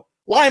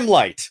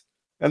 Limelight.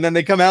 And then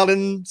they come out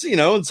and,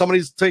 and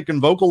somebody's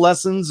taking vocal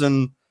lessons.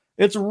 And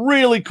it's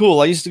really cool.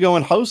 I used to go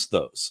and host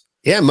those.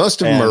 Yeah,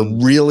 most of them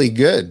are really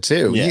good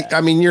too. Yeah.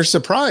 You're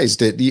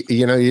surprised at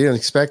you don't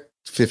expect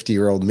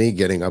 50-year-old me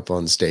getting up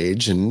on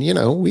stage and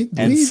we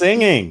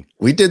singing.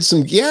 We did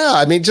some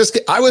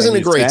I wasn't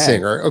a great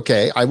singer.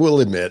 Okay, I will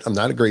admit I'm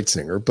not a great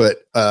singer, but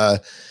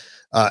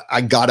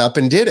I got up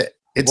and did it.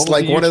 It's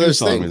like one of those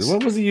things.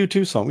 What was the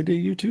U2 song? We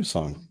did a U2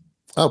 song.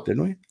 Oh,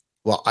 didn't we?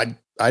 Well,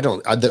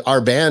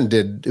 our band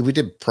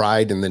did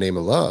Pride in the Name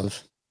of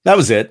Love. That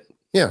was it.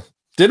 Yeah.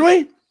 Did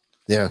we?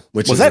 Yeah.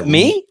 Was that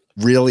me?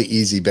 Really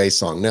easy bass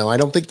song. No, I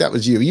don't think that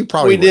was you. You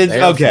probably did.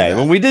 Okay.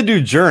 When we did do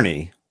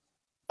Journey,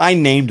 I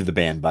named the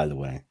band, by the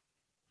way.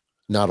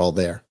 Not all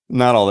there.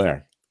 Not all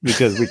there,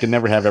 because we can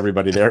never have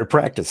everybody there at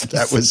practice.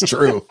 That was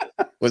true.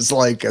 It was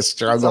like a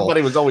struggle.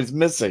 Somebody was always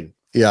missing.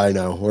 Yeah, I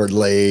know, or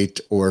late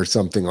or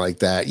something like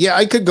that. Yeah,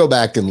 I could go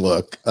back and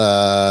look.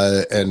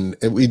 And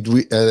we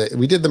did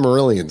the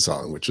Marillion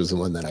song, which was the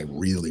one that I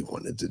really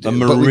wanted to do. The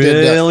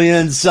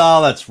Marillion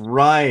song, that's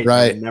right.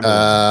 Right.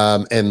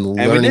 And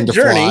Learning to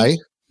Fly.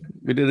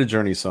 We did a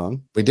Journey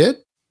song. We did?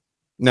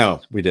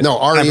 No, we didn't. No,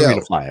 REO. Time for Me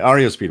to Fly.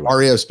 REO Speedwagon.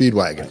 REO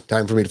Speedwagon.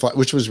 Time for Me to Fly,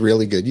 which was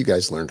really good. You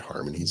guys learned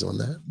harmonies on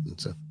that. And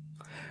so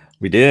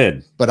we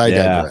did. But I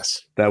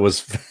digress. That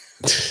was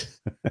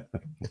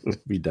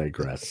we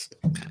digress.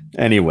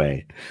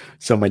 Anyway,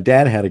 so my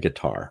dad had a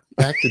guitar.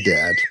 Back to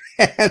dad.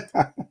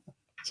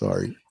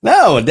 Sorry.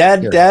 No,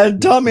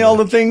 dad taught me all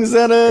the things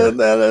that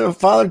a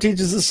father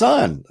teaches a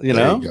son, you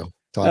know. There you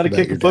go. How to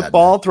kick a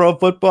football, throw a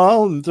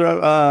football, and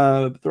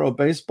throw a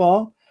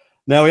baseball.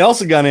 Now we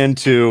also got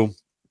into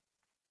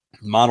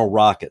model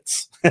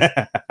rockets.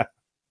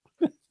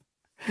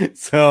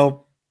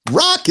 So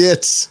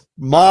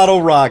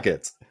model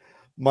rockets.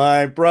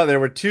 My brother, there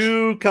were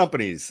two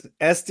companies,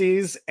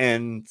 Estes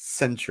and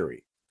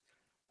Century,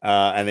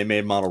 and they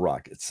made model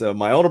rockets. So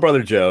my older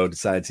brother Joe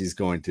decides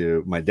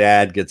my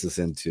dad gets us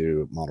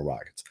into model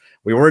rockets.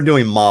 We weren't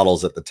doing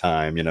models at the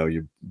time. You know,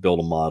 you build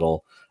a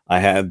model. I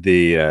had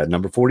the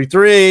number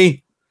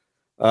 43.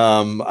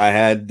 I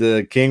had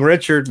the King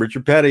Richard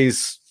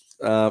Petty's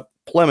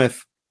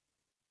Plymouth.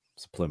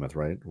 It's Plymouth,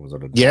 right? Was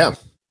it yeah.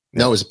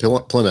 No, it was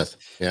Plymouth.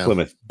 Yeah.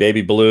 Plymouth.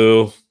 Baby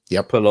blue.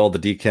 Yep. Put all the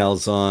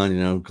decals on, you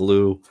know,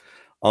 glue,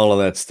 all of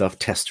that stuff,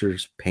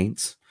 testers,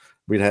 paints.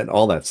 We'd had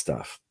all that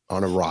stuff.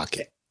 On a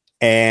rocket.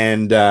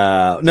 And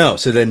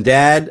so then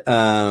dad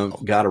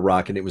got a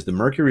rocket. It was the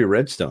Mercury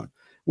Redstone,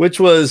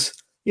 which was,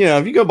 you know,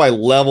 if you go by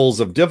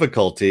levels of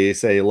difficulty,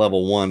 say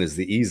level 1 is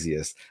the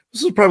easiest.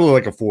 This was probably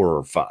like a 4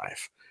 or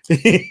 5.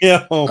 You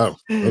know? Oh,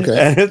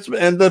 okay.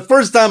 And the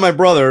first time my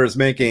brother is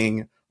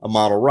making a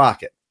model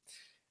rocket.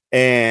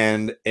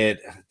 And did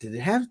it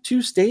have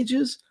 2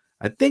 stages?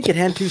 I think it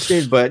had 2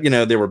 stages, but you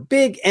know, there were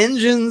big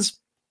engines.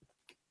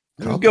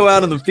 You go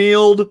out in the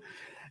field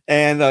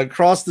and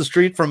across the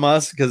street from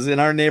us, because in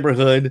our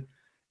neighborhood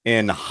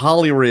in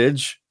Holly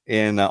Ridge,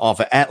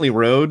 off of Atlee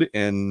Road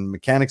in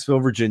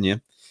Mechanicsville,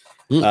 Virginia,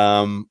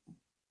 and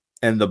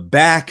the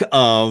back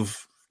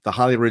of the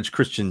Holly Ridge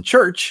Christian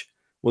Church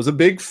was a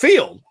big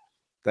field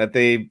that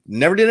they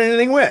never did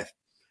anything with.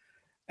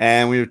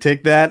 And we would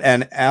take that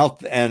and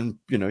out, and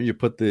you know, you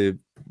put the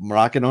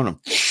rocket on them,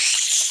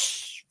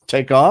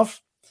 take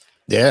off.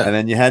 Yeah. And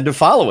then you had to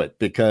follow it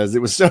because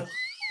it was so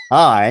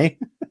high.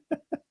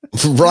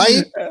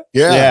 Right?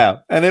 Yeah. Yeah.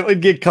 And it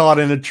would get caught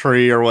in a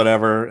tree or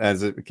whatever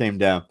as it came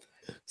down.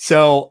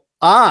 So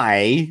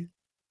I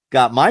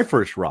got my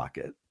first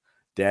rocket.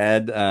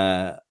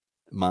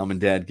 Mom and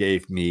dad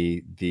gave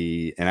me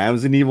and I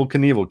was an Evel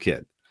Knievel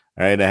kid.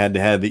 All right. I had to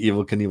have the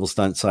Evel Knievel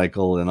stunt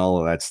cycle and all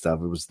of that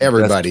stuff. It was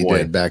everybody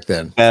did back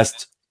then.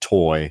 Best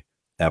toy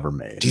ever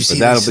made. Do you see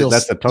that's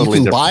a totally you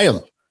can different buy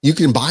them. You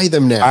can buy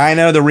them now. I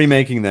know they're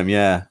remaking them.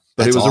 Yeah.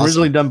 But That's it was awesome.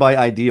 originally done by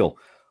Ideal.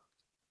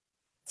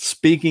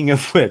 Speaking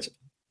of which,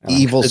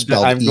 Evil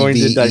spelled I'm going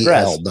to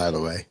digress. By the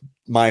way,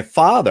 my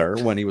father,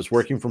 when he was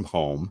working from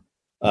home,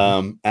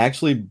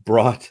 actually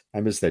brought.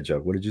 I missed that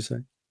joke. What did you say?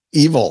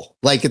 Evil,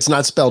 like it's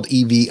not spelled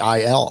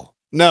EVIL.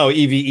 No,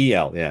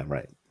 EVEL. Yeah,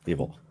 right.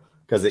 Evil,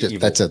 because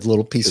that's a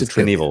little piece of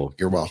trivia. Knievel.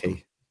 You're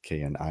welcome.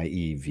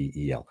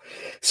 KNIEVEL.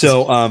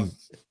 So,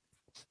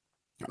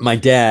 my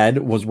dad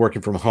was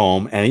working from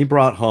home, and he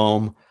brought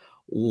home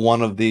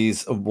one of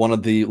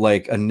the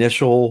like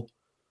initial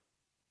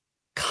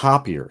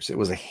copiers. It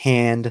was a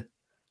hand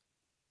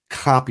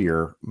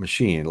copier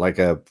machine, like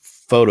a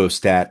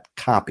photostat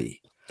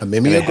copy. A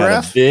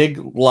mimeograph? A big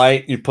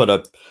light. You put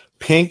a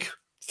pink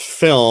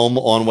film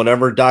on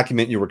whatever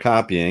document you were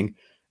copying,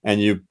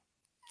 and you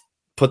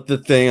put the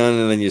thing on,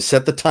 and then you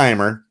set the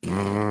timer,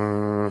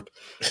 and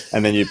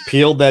then you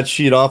peeled that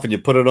sheet off and you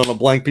put it on a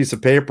blank piece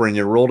of paper and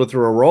you rolled it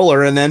through a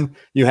roller, and then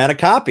you had a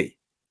copy,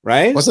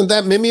 right? Wasn't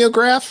that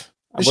mimeograph?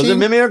 Was it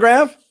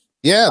mimeograph?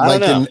 Yeah,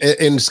 like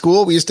in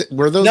school we used to.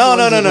 Were those? No.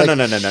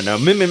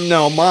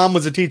 No. Mom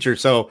was a teacher,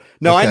 so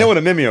no. Okay. I know what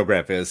a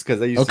mimeograph is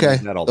because I used to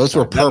use that all the time. Those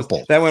were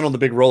purple. That went on the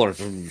big roller.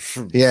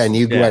 Yeah, and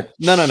you went.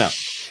 No.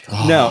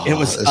 No, it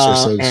was.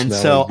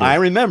 So I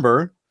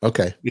remember.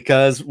 Okay.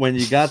 Because when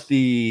you got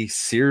the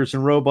Sears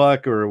and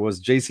Roebuck, or it was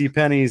J.C.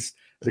 Penney's,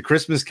 the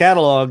Christmas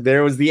catalog,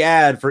 there was the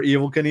ad for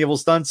Evel Knievel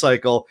Stunt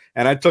Cycle,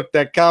 and I took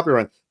that copy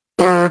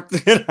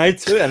and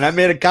I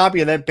made a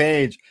copy of that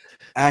page.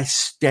 I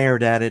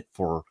stared at it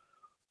for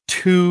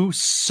 2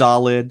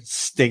 solid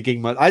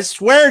stinking months. I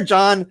swear,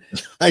 John.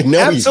 I know.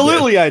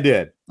 Absolutely, I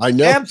did. I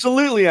know.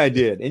 Absolutely, I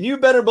did. And you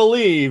better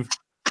believe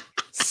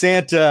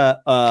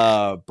Santa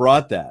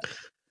brought that.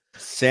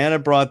 Santa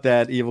brought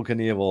that Evel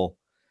Knievel.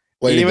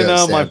 Even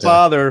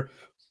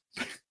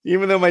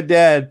though my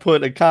dad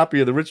put a copy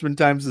of the Richmond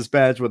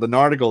Times-Dispatch with an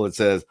article that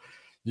says,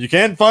 you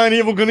can't find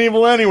Evel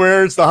Knievel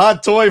anywhere. It's the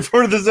hot toy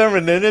for December,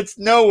 and it's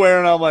nowhere.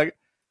 And I'm like,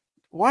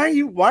 why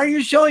are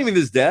you showing me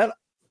this, Dad?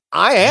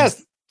 I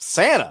asked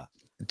Santa.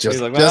 Just,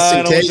 like, just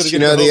in case,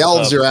 the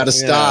elves are out of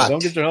stock.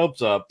 Don't get your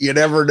hopes up. You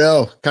never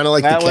know. Kind of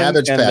like the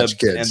Cabbage Patch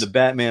Kids. And the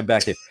Batman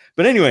back in.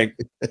 But anyway,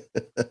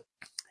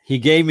 he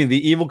gave me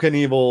the Evel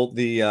Knievel,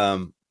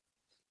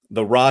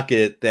 the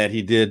rocket that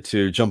he did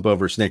to jump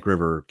over Snake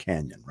River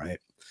Canyon, right?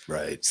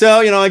 Right. So,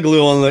 I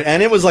glue on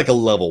and it was like a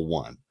level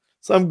 1.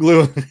 So I'm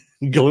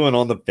gluing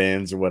on the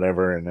fins or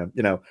whatever. And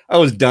then, I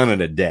was done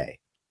in a day,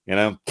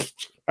 all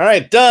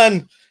right,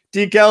 done.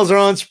 Decals are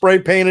on, spray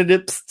painted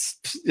it,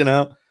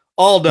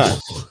 all done.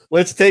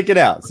 Let's take it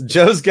out. So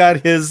Joe's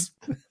got his,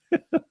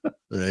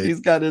 right. He's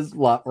got his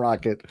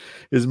rocket,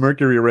 his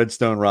Mercury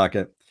Redstone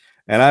rocket,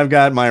 and I've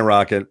got my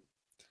rocket.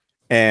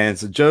 And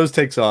so Joe's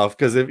takes off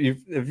because if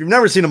you've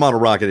never seen a model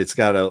rocket, it's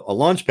got a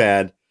launch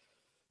pad,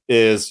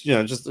 is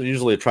just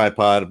usually a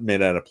tripod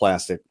made out of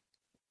plastic,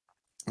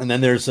 and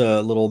then there's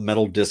a little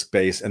metal disc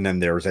base, and then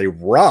there's a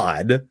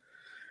rod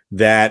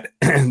that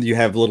you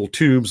have little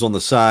tubes on the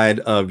side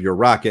of your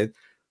rocket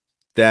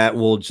that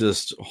will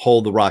just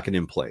hold the rocket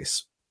in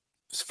place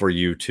for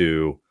you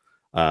to,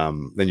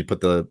 then you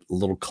put the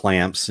little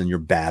clamps in your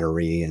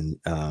battery and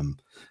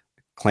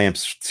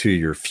clamps to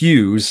your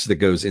fuse that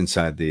goes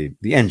inside the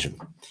engine.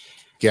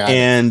 Yeah.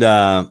 And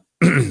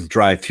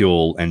dry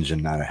fuel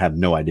engine. I have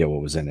no idea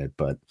what was in it,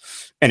 but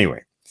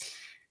anyway,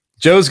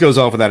 Joe's goes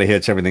off without a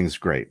hitch. Everything's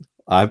great.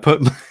 I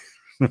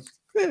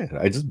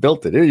just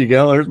built it. Here you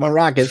go. There's my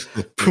rocket.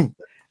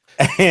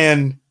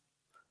 And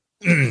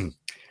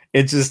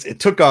it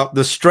took off.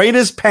 The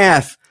straightest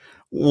path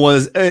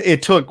was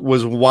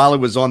while it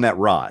was on that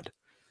rod.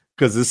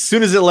 Because as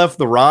soon as it left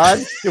the rod,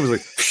 it was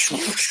like,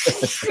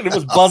 and it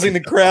was buzzing the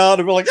crowd.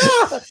 And we're like,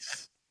 ah!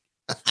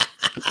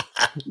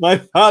 My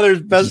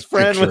father's best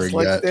friend was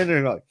like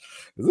standing there like,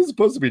 is this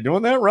supposed to be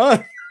doing that,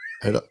 Ron?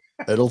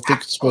 I don't think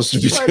it's supposed to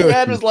be My doing.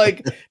 dad was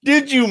like,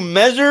 did you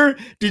measure?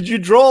 Did you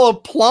draw a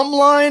plumb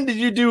line? Did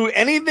you do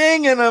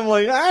anything? And I'm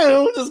like, I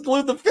don't just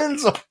glue the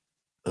fins on.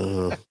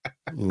 Oh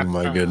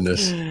my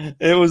goodness.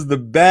 It was the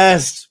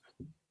best.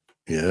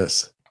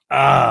 Yes.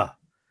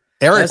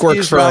 Eric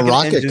works for a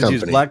rocket company.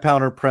 Use black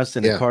powder pressed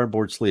in a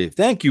cardboard sleeve.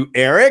 Thank you,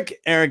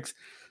 Eric. Eric's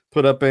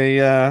put up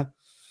a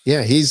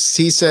he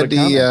said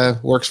he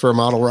works for a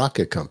model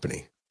rocket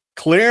company.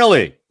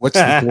 Clearly. What's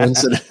the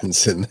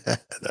coincidence in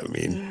that? I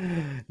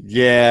mean,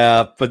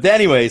 yeah, but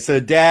anyway,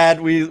 so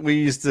Dad, we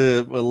used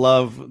to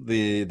love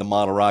the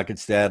model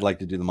rockets. Dad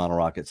liked to do the model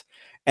rockets.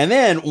 And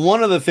then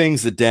one of the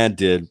things that Dad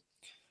did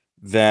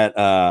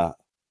that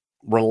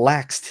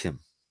relaxed him,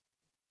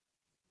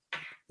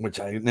 which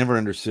I never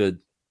understood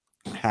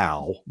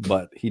how,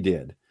 but he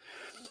did,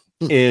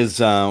 is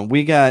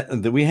we had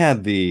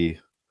the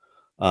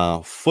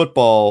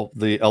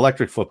the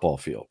electric football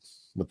field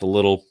with the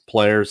little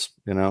players,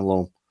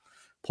 little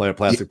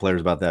plastic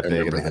players about that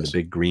big, and they had a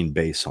big green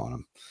base on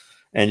them,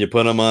 and you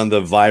put them on the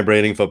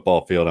vibrating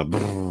football field and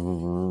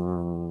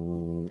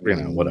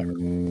whatever.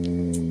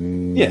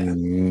 Yeah,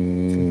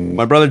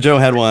 my brother Joe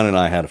had one and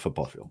I had a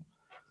football field,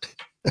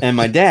 and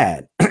my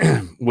dad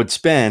would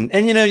spend,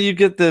 and you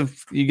get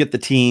the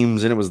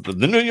teams, and it was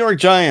the New York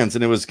Giants,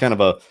 and it was kind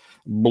of a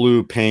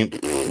blue paint,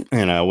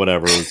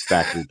 whatever, it was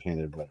factory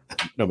painted, but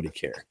nobody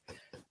cared.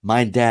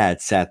 My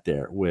dad sat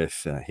there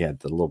with he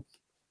had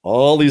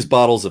all these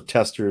bottles of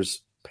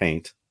Testors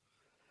paint,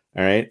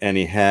 all right, and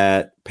he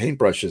had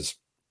paintbrushes.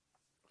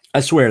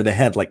 I swear they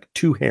had like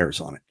 2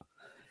 hairs on it,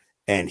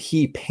 and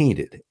he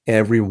painted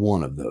every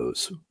one of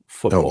those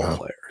football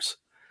players.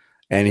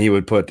 And he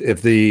would put,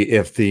 if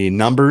the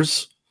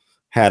numbers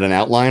had an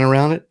outline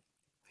around it,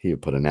 he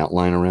would put an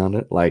outline around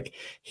it. Like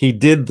he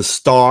did the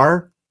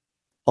star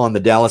on the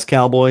Dallas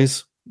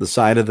Cowboys, the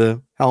side of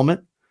the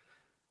helmet,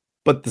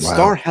 but the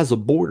star has a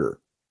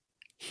border.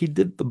 He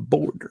did the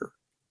border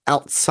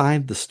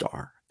outside the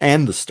star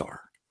and the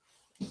star.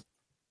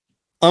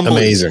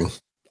 Amazing.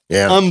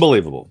 Yeah.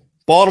 Unbelievable.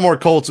 Baltimore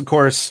Colts, of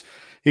course,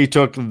 he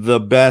took the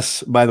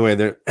best. By the way,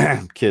 there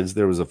kids,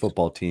 there was a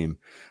football team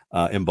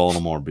in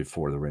Baltimore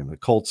before the Ravens. The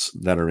Colts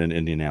that are in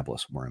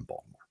Indianapolis were in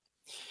Baltimore.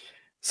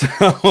 So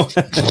it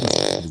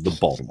was the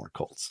Baltimore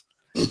Colts.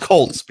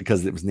 Colts,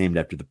 because it was named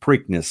after the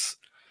Preakness,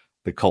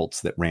 the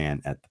Colts that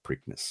ran at the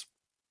Preakness.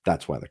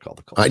 That's why they're called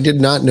the Colts. I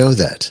did not know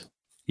that.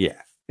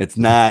 Yeah. It's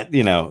not,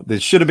 they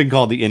should have been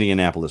called the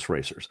Indianapolis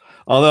Racers.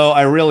 Although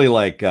I really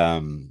like,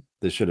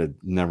 they should have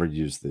never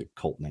used the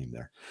Colt name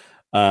there.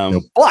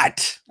 Nope.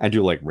 But I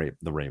do like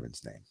the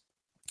Ravens name.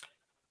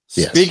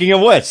 Yes. Speaking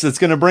of which, that's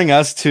going to bring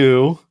us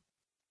to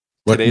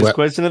today's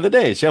question of the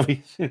day. Shall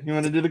we? You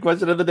want to do the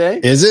question of the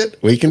day? Is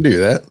it? We can do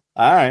that.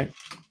 All right.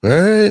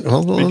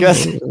 Hold on.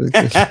 Because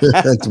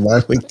that's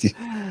why we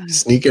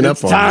sneaking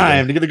up on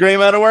time to get the gray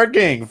matter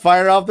working.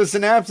 Fire off the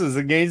synapses,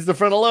 engage the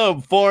frontal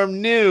lobe,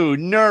 form new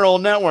neural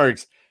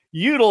networks.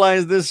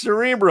 Utilize the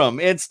cerebrum.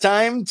 It's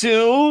time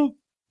to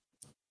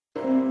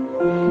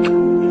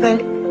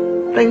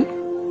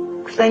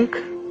think.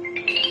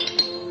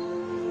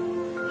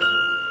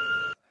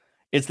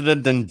 It's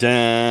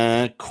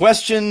the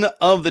question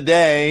of the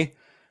day.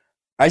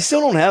 I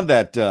still don't have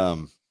that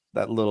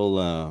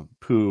little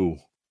poo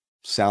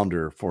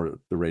sounder for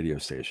the radio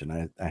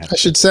station. I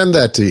should send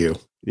that to you.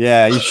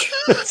 Yeah, you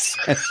should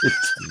send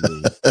it to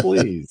me,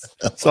 please,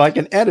 so I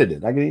can edit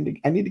it. I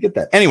need to get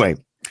that. Anyway,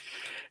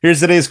 here's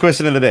today's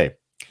question of the day.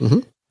 Mm-hmm.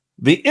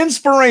 The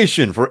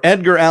inspiration for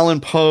Edgar Allan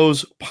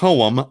Poe's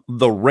poem,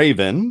 The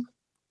Raven,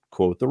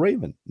 quote the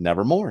Raven,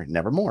 nevermore,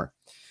 nevermore,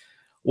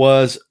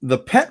 was the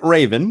pet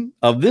raven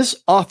of this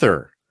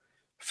author,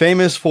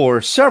 famous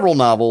for several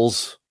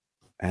novels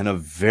and a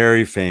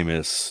very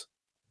famous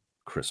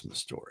Christmas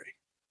story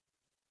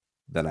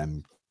that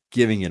I'm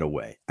giving it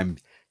away. I'm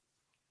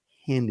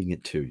handing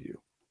it to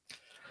you.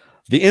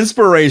 The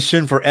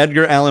inspiration for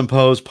Edgar Allan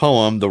Poe's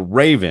poem, The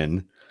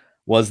Raven,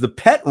 was the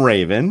pet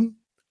raven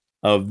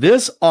of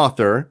this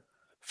author,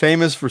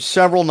 famous for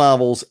several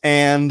novels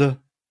and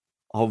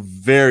a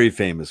very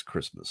famous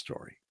Christmas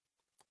story.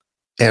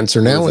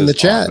 Answer now in the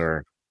chat.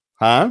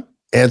 Huh?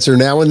 Answer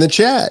now in the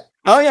chat.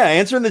 Oh, yeah.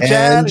 Answer in the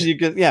chat. And you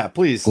can, yeah,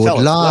 please tell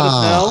us. Let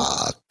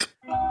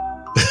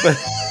us know.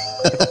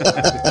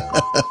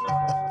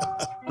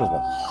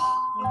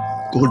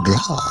 Good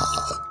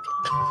luck.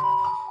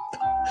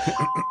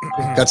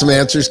 Got some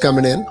answers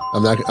coming in.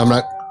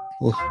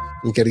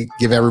 We got to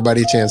give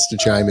everybody a chance to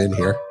chime in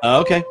here.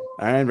 Okay.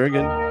 All right. Very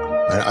good.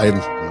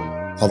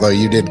 Although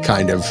you did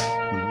kind of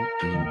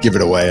give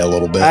it away a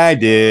little bit. I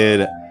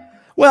did.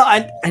 Well,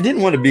 I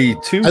didn't want to be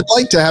too. I'd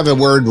like to have a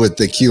word with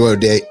the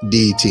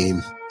QOD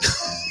team.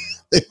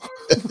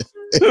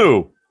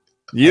 Who?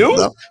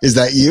 You? Is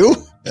that you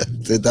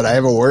that I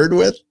have a word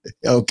with?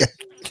 Okay.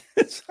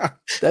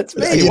 That's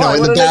me. In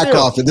the back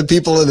office, the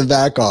people in the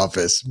back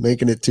office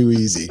making it too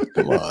easy.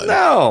 Come on.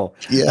 No.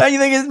 Yeah. You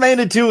think it's made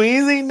it too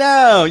easy?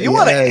 No. You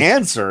want to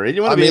answer it.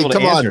 You want to be able to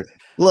answer it.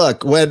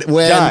 Look, when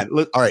John,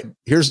 look. All right,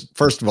 here's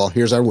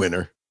our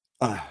winner.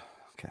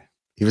 Okay.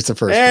 He was the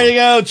first. There you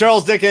go,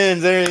 Charles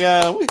Dickens. There you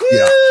go.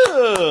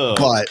 Yeah.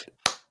 But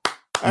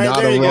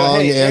not a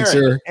wrong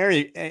answer.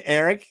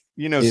 Eric,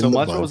 you know so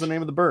much. What was the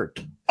name of the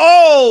bird?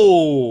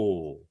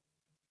 Oh.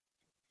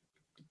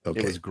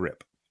 Okay. It was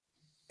Grip.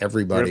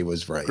 Everybody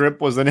was right.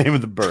 Grip was the name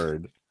of the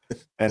bird.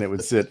 And it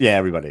would sit. Yeah,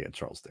 everybody had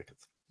Charles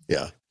Dickens.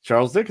 Yeah.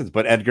 Charles Dickens,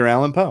 but Edgar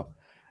Allan Poe.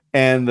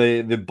 And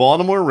the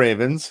Baltimore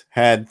Ravens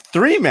had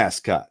 3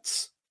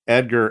 mascots,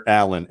 Edgar,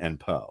 Allan, and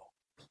Poe.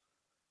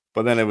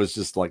 But then it was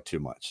just like too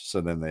much. So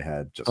then they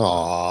had just.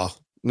 Aw.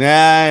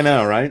 Yeah, I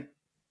know, right?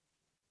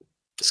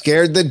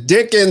 Scared the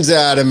Dickens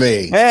out of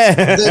me.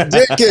 The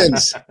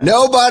Dickens.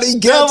 Nobody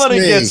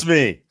gets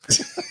me.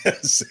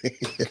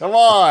 Come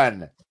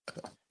on.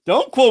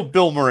 Don't quote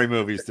Bill Murray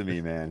movies to me,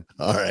 man.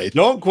 All right.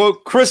 Don't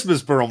quote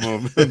Christmas Bill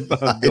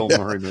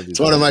Murray movies. It's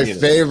one of my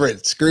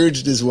favorites.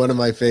 Scrooged is one of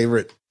my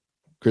favorite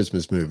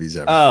Christmas movies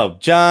ever. Oh,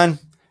 John,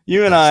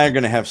 you and I are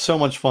going to have so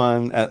much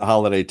fun at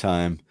holiday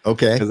time.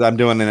 Okay. Because I'm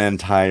doing an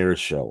entire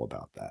show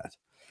about that.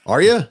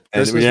 Are you?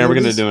 We're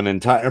going to do an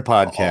entire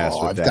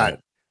podcast with that.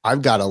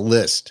 I've got a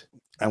list.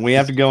 And we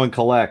have to go and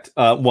collect,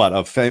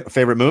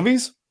 favorite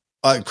movies?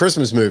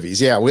 Christmas movies,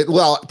 yeah.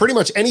 Well, pretty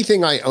much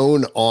anything I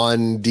own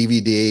on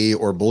DVD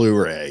or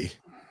Blu-ray,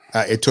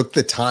 it took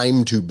the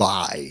time to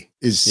buy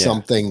is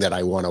something that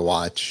I want to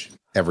watch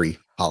every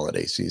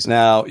holiday season.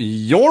 Now,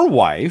 your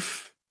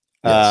wife,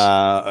 who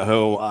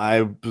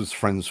I was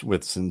friends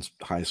with since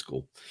high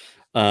school,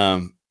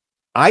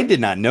 I did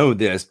not know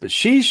this, but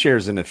she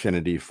shares an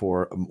affinity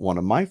for one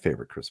of my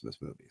favorite Christmas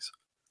movies.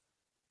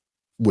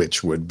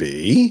 Which would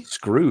be?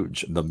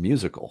 Scrooge, the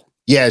musical.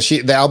 Yeah,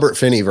 the Albert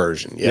Finney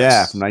version. Yes.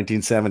 Yeah, from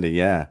 1970.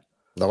 Yeah.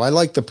 Though I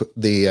like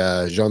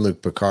the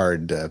Jean-Luc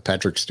Picard,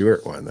 Patrick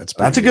Stewart one.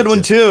 That's a good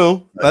one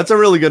too. That's a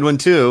really good one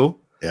too.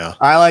 Yeah,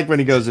 I like when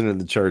he goes into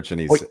the church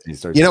and he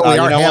starts. We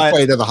are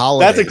halfway to the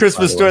holiday. That's a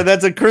Christmas story.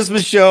 That's a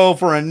Christmas show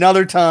for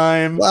another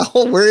time.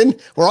 Well, we're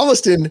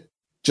almost in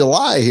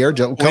July here,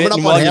 coming up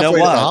on halfway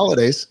to the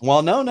holidays.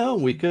 Well, no,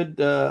 we could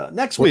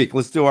next week.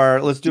 Let's do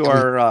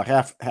our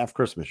half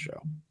Christmas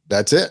show.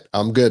 That's it.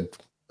 I'm good.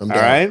 I'm down.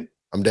 All right.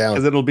 I'm down.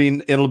 Because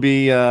it'll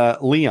be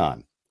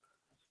Leon.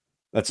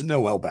 That's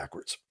Noel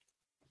backwards.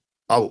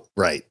 Oh,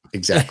 right.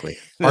 Exactly.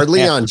 Our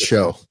Leon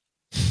show.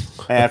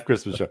 Half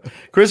Christmas show.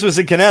 Christmas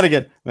in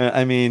Connecticut.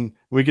 I mean,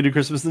 we could do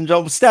Christmas in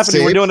Joe.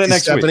 Stephanie, we're doing it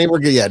next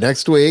week.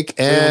 Next week.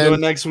 And we'll do it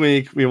next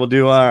week. We will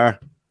do our.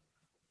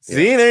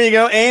 See, there you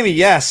go, Amy.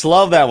 Yes,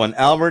 love that one.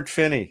 Albert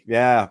Finney.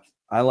 Yeah,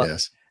 I love.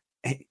 Yes.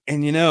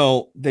 And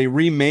they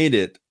remade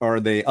it or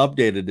they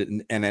updated it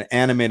in an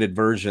animated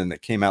version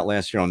that came out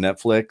last year on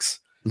Netflix.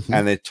 Mm-hmm.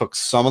 And they took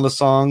some of the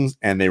songs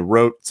and they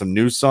wrote some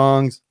new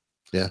songs.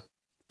 Yeah.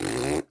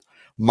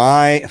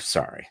 My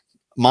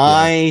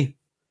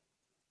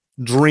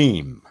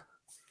dream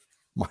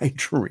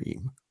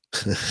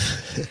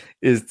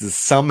is to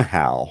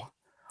somehow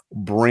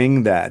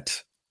bring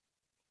that.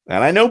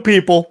 And I know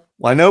people.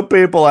 I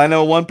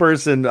know one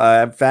person, I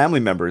have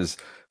family members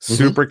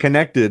super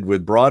connected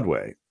with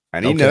Broadway.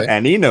 And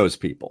he knows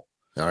people.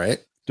 All right.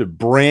 To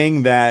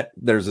bring that,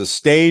 there's a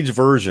stage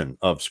version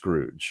of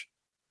Scrooge.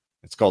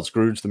 It's called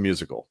Scrooge the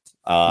Musical.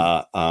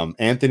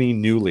 Anthony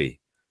Newley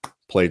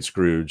played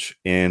Scrooge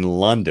in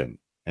London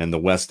and the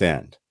West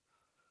End.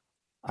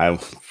 I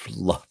would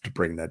love to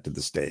bring that to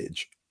the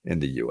stage. in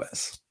the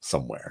U.S.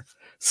 somewhere.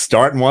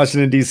 Start in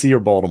Washington, D.C. or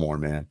Baltimore,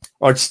 man.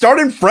 Or start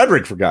in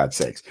Frederick, for God's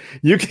sakes.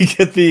 You can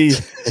get the,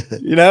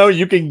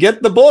 you can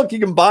get the book. You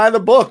can buy the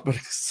book. But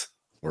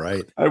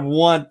right. I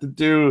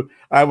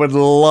would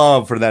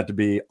love for that to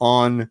be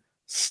on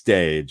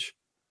stage.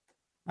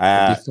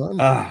 That'd be fun.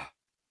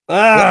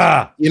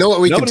 You know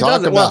what we can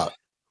talk about?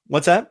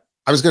 What's that?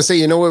 I was going to say,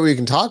 you know what we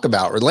can talk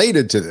about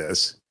related to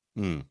this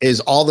is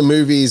all the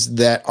movies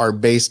that are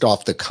based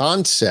off the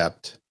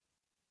concept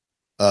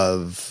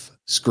of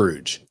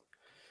Scrooge.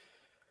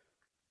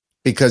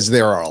 Because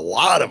there are a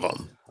lot of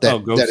them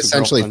that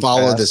essentially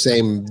follow the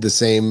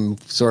same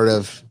sort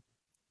of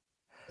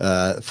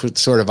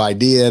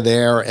idea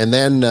there. And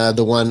then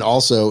the one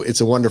also,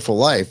 It's a Wonderful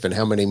Life, and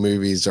how many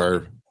movies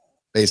are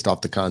based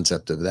off the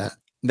concept of that?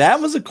 That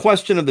was a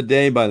question of the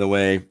day, by the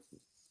way,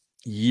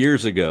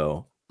 years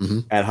ago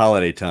at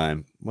holiday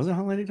time. Was it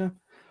holiday time?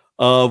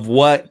 Of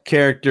what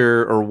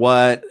character or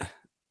what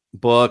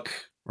book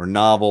or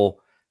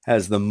novel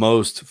has the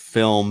most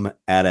film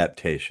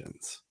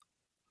adaptations?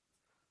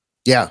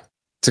 Yeah,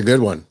 it's a good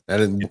one.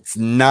 It's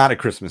not A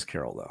Christmas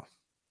Carol, though.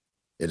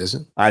 It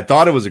isn't? I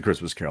thought it was A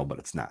Christmas Carol, but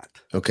it's not.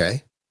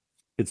 Okay.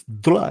 It's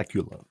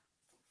Dracula.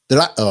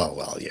 Oh,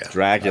 well, yeah.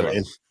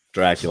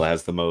 Dracula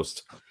has the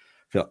most.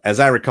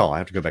 As I recall, I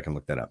have to go back and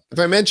look that up. If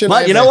I mention,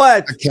 but you know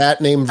what? A cat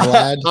named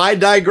Vlad. I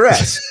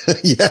digress.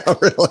 Yeah,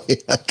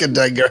 really. I can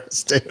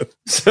digress too.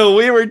 So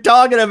we were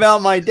talking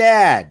about my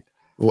dad.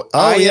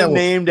 I am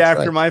named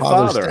after my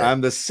father.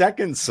 I'm the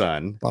second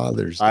son.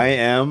 I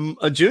am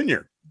a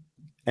junior.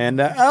 And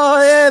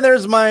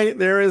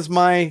there is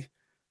my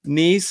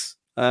niece,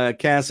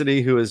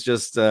 Cassidy, who has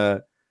just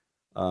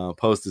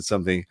posted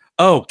something.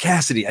 Oh,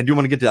 Cassidy, I do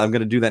want to get to that. I'm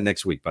going to do that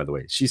next week, by the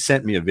way. She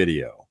sent me a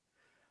video.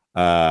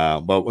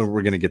 But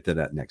we're going to get to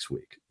that next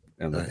week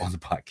on the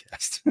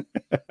podcast.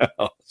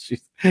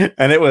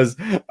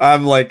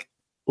 I'm like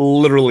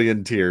literally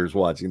in tears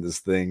watching this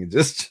thing.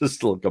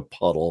 Just like a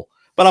puddle.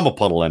 But I'm a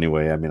puddle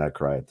anyway. I mean, I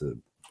cry at the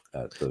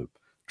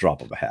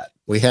drop of a hat.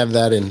 We have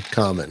that in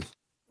common.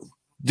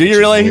 Do you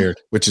really?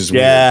 Which is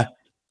weird.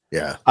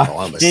 Yeah.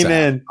 I'm a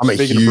sap. I'm a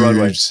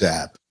huge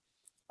sap.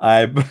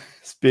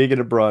 Speaking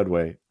of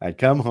Broadway, I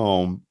come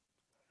home.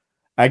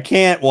 I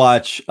can't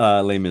watch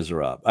Les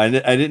Miserables. I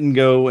didn't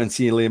go and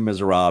see Les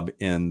Miserables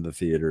in the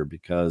theater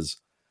because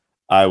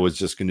I was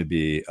just going to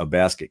be a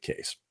basket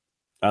case.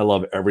 I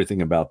love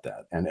everything about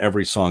that and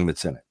every song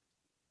that's in it.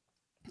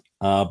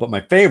 But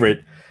my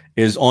favorite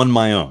is On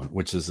My Own,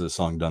 which is a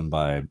song done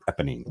by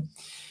Eponine.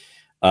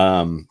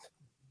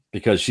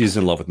 Because she's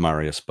in love with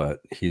Marius, but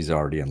he's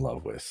already in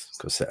love with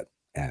Cosette.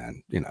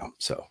 And,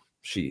 so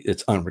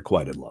it's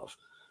unrequited love.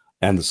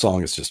 And the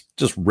song is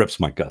just rips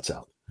my guts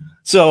out.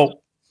 So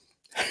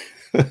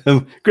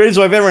Greatest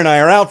Wife Ever and I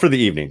are out for the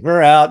evening.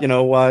 We're out,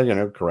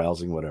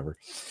 carousing, whatever.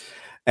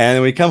 And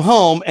then we come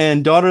home,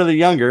 and daughter of the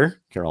younger,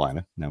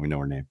 Carolina, now we know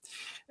her name,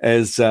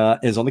 is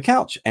on the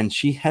couch. And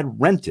she had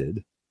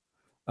rented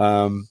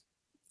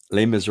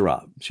Les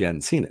Miserables. She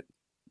hadn't seen it,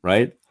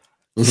 right?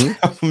 So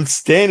I'm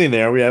standing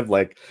there. We have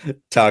like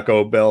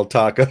Taco Bell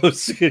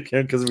tacos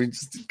because we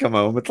just come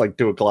home. It's like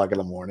 2:00 in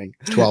the morning.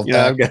 12.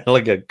 I've got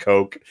like a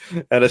Coke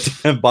and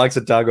a box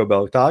of Taco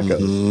Bell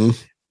tacos.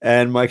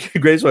 And my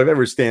Greatest Wife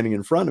Ever standing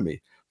in front of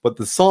me. But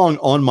the song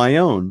On My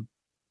Own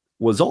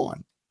was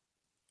on.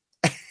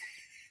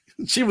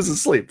 She was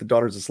asleep. The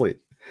daughter's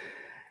asleep.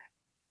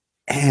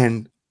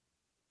 And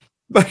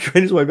my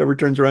Greatest Wife Ever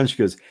turns around. She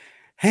goes,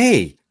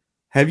 "Hey,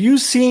 have you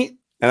seen?"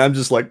 And I'm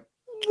just like,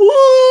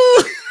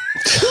 "Whoa!"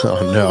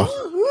 Oh, no.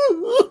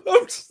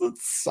 I'm just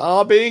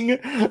sobbing.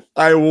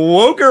 I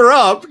woke her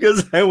up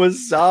because I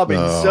was sobbing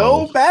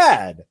so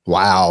bad.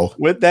 Wow.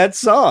 With that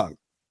song.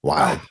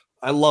 Wow.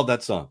 I love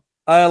that song.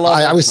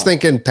 I was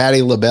thinking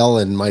Patti LaBelle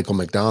and Michael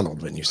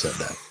McDonald when you said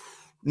that.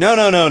 No.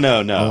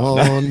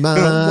 On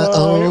my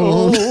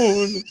own.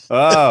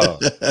 Oh,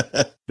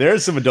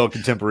 there's some adult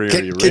contemporary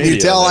radio. Can you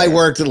tell there. I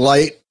worked at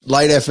Light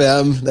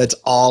FM? That's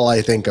all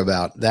I think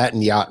about. That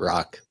and yacht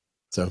rock.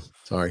 So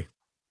sorry.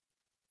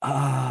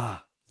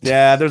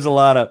 Yeah, there's a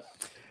lot of,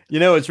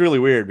 it's really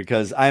weird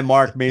because I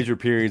mark major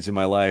periods in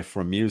my life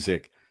from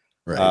music,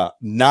 right?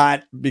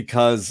 Not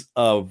because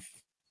of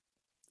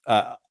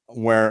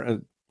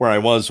where I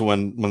was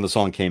when the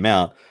song came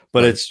out,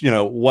 but it's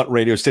what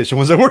radio station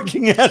was I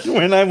working at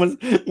when I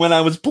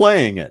was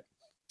playing it.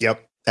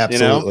 Yep,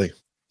 absolutely.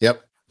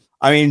 Yep.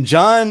 I mean,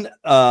 John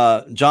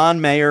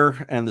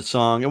Mayer and the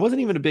song, it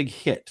wasn't even a big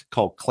hit,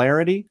 called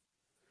Clarity.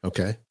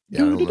 Okay.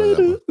 Yeah, I don't know that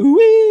one.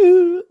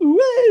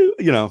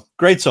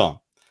 Great song.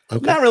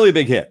 Okay. Not really a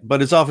big hit,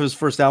 but it's off his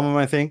first album,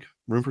 I think,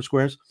 Room for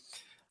Squares.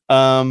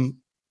 I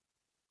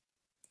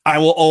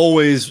will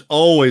always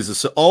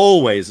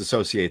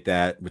associate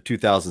that with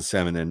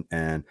 2007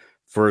 and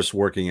first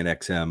working at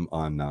XM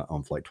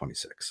on Flight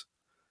 26.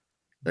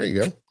 There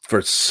you go.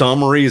 For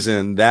some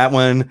reason, that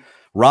one,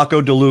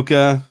 Rocco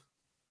DeLuca,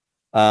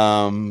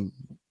 the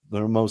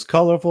most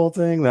colorful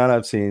thing that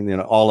I've seen,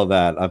 all of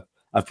that.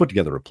 I've put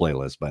together a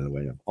playlist, by the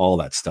way, of all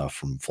that stuff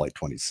from Flight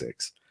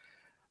 26.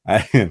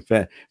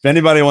 If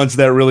anybody wants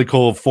that really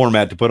cool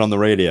format to put on the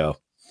radio,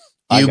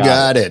 you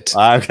got it.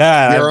 I've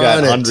got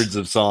hundreds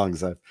of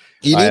songs.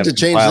 You need to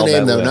change the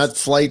name though, not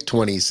Flight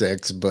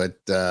 26, but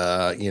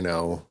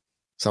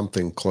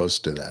something close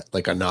to that,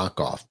 like a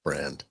knockoff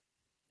brand.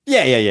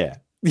 Yeah.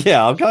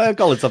 I'll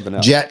call it something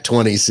else. Jet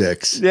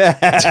 26.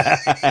 Yeah.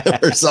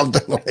 Or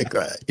something like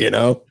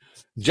that,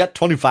 Jet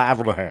 25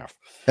 and a half.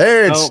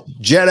 Hey, it's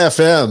Jet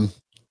FM.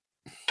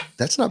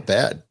 That's not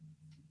bad.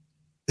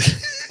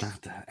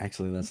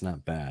 Actually, that's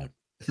not bad.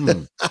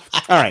 All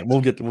right,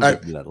 we'll get to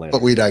that later.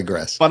 But we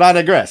digress.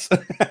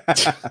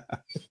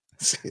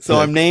 So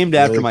I'm named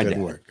after my dad.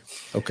 Work.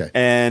 Okay.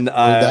 And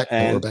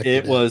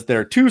there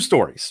are two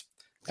stories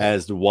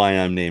as to why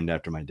I'm named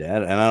after my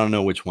dad. And I don't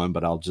know which one,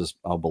 but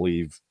I'll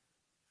believe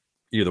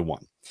either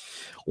one.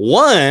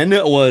 One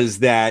was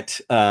that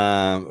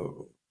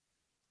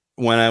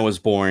when I was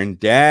born,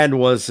 Dad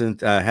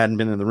hadn't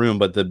been in the room,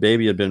 but the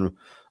baby had been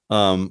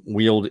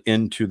wheeled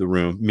into the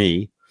room,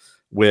 me,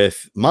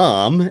 with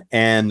Mom,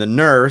 and the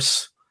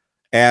nurse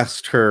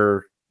asked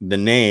her the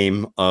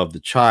name of the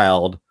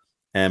child,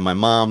 and my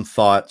mom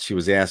thought she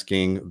was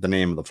asking the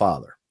name of the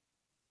father.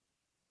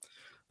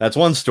 That's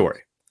one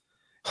story.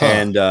 Huh.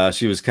 And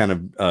she was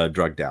kind of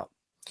drugged out.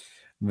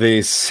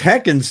 The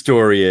second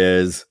story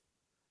is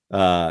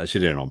she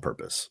did it on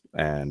purpose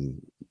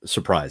and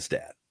surprised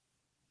Dad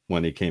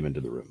when he came into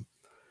the room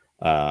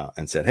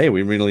and said, hey,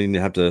 we really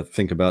have to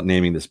think about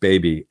naming this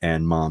baby.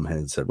 And Mom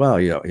had said, well,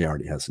 he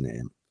already has a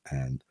name.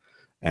 And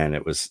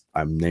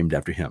I'm named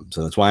after him.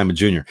 So that's why I'm a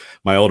junior.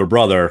 My older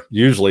brother,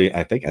 usually,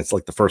 I think it's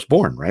like the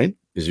firstborn, right?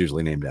 Is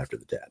usually named after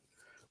the dad.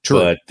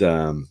 True.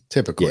 But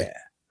typically. Yeah.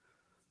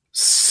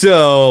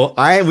 So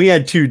we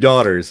had two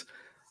daughters,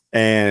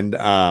 and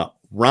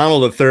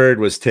Ronald III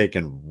was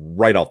taken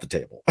right off the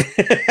table.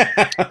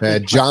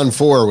 John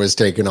 4 was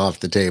taken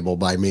off the table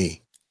by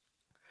me.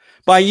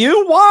 By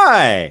you?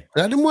 Why?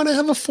 I didn't want to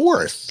have a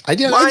fourth. I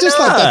just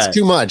thought that's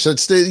too much.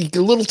 That's a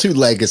little too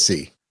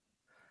legacy.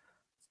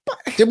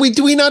 Do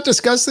we not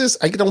discuss this?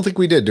 I don't think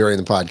we did during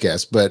the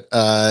podcast, but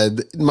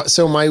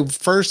so my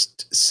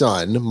first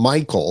son,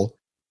 Michael,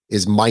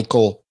 is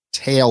Michael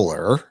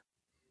Taylor.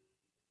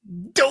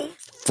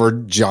 For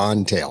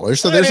John Taylor.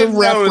 So there's a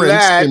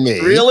reference to me.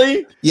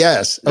 Really?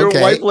 Yes. Your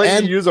wife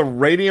let you use a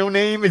radio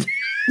name?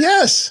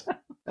 Yes. Okay.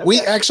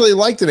 We actually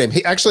liked the name.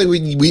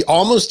 We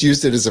almost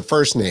used it as a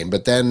first name,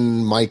 but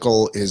then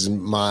Michael is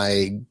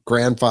my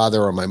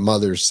grandfather on my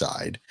mother's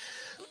side,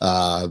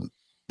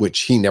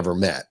 which he never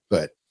met,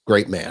 but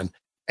great man.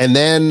 And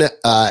then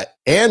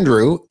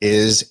Andrew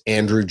is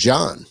Andrew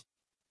John.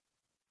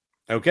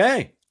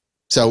 Okay.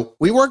 So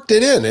we worked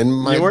it in.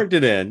 You worked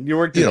it in.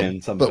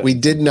 But we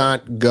did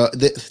not go.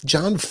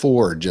 John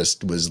 4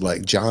 just was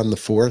like John the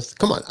Fourth.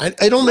 Come on.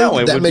 I don't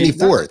know that many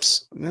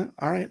fourths.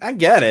 All right. I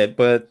get it,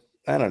 but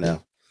I don't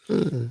know.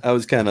 I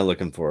was kind of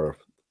looking for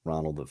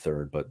Ronald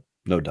III, but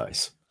no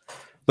dice.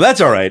 But that's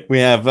all right. We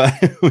have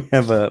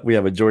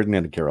a Jordan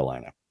and a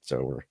Carolina.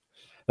 So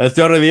that's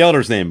daughter of the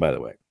elder's name, by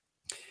the way.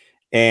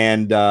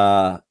 And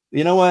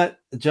you know what,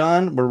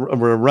 John,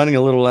 we're running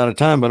a little out of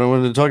time, but I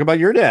wanted to talk about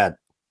your dad.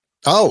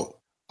 Oh,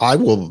 I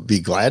will be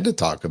glad to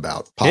talk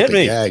about Papa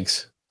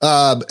Yags.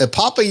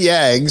 Papa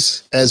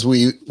Yags, as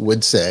we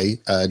would say,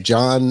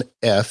 John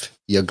F.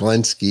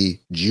 Yaglenski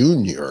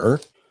Jr.,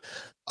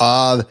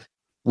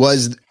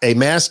 was a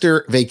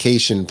master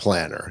vacation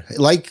planner.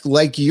 Like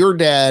your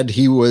dad,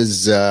 he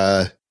was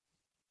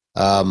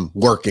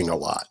working a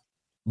lot,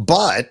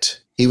 but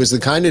he was the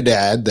kind of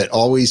dad that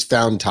always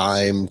found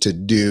time to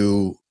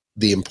do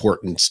the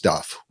important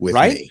stuff with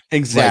me.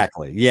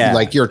 Exactly.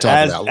 Like you're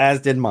talking about. As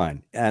did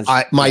mine.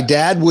 My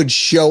dad would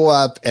show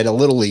up at a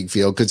little league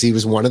field because he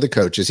was one of the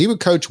coaches. He would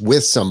coach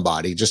with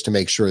somebody just to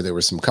make sure there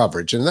was some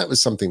coverage. And that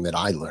was something that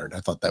I learned.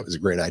 I thought that was a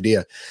great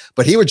idea.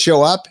 But he would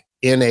show up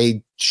in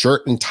a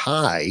shirt and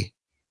tie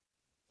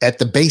at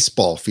the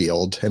baseball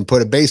field and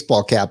put a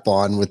baseball cap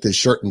on with his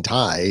shirt and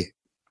tie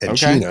and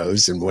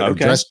chinos and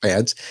dress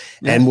pants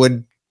and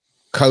would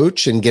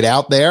coach and get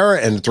out there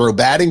and throw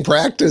batting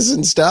practice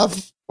and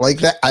stuff like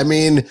that. I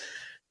mean,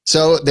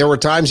 so there were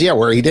times,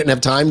 where he didn't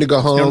have time to go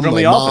home. From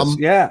the office.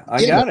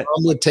 I got it.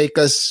 Mom would take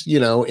us,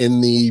 in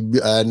the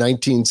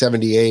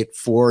 1978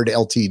 Ford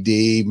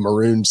LTD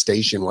maroon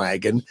station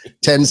wagon,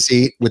 10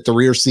 seat with the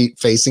rear seat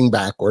facing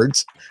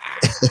backwards.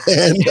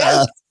 And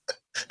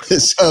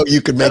so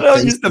you could make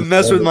things. Used to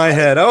mess with my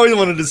head. I always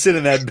wanted to sit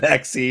in that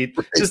back seat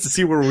just to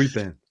see where we've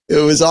been. It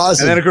was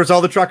awesome. And then, of course,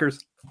 all the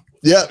truckers.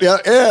 Yeah.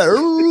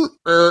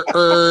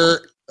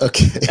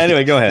 Okay.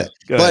 Anyway, go ahead.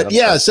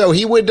 So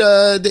he would,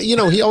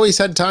 he always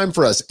had time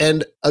for us.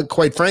 And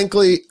quite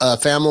frankly,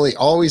 family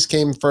always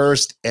came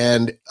first.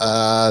 And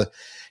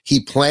he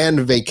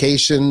planned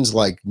vacations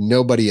like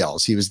nobody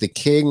else. He was the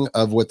king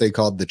of what they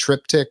called the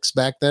triptychs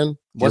back then.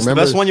 What's the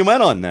best one you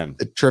went on then?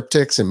 The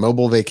triptychs and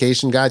mobile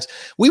vacation guides.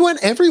 We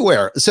went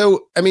everywhere.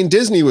 So, I mean,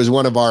 Disney was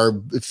one of our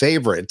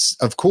favorites,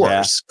 of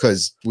course,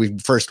 because we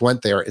first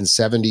went there in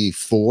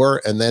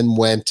 74 and then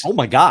went. Oh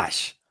my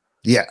gosh.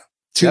 Yeah.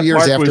 2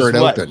 years after it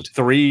opened.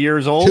 3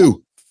 years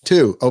old?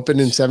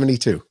 Opened in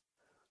 72.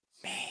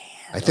 Man,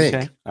 I think.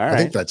 Okay. All right. I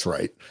think that's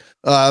right.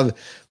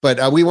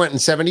 But we went in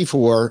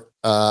 74.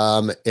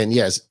 And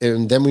yes,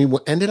 and then we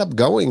ended up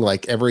going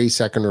like every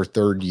second or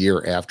third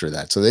year after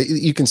that. So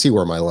you can see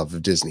where my love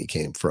of Disney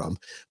came from.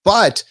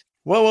 But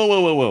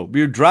whoa.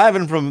 You're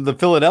driving from the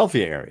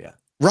Philadelphia area.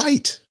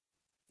 Right.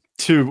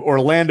 To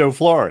Orlando,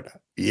 Florida.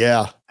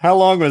 Yeah. How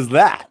long was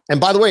that?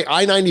 And by the way,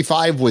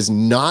 I-95 was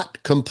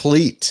not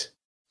complete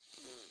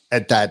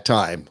at that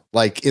time.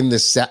 Like in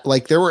the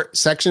like there were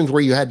sections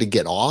where you had to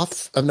get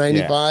off of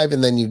 95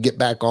 and then you get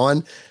back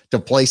on to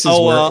places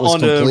where it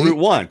was complete. Route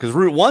 1, because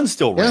Route 1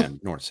 still ran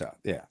north-south.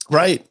 Yeah.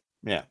 Right.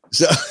 Yeah.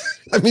 So,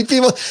 I mean,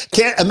 people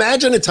can't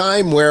imagine a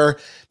time where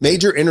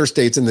major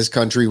interstates in this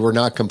country were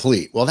not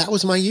complete. Well, that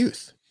was my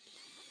youth.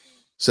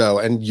 So,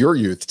 and your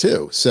youth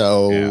too.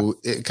 So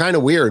it kind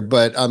of weird,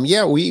 but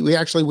we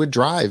actually would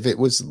drive. It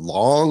was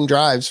long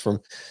drives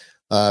from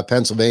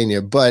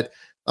Pennsylvania, but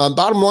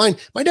bottom line,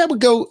 my dad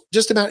would go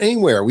just about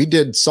anywhere. We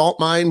did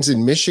salt mines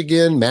in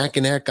Michigan,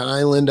 Mackinac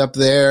Island up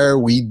there.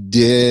 We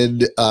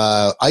did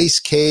ice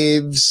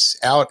caves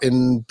out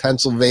in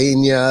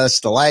Pennsylvania,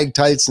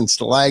 stalactites and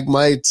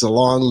stalagmites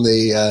along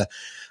the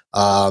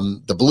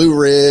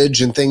Blue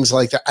Ridge and things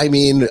like that. I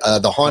mean,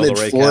 the haunted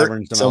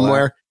fort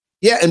somewhere.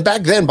 Yeah, and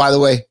back then, by the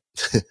way,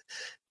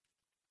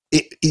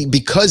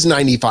 because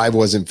 95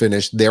 wasn't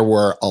finished, there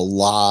were a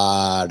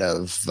lot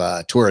of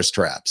tourist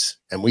traps,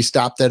 and we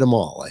stopped at them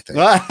all, I think.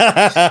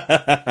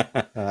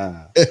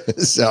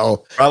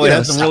 So probably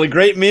had some really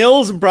great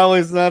meals and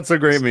probably not so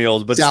great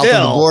meals, but south of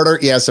the border,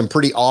 some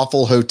pretty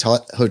awful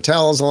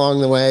hotels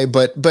along the way.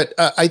 But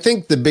I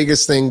think the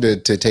biggest thing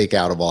to take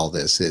out of all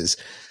this is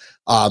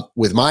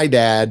with my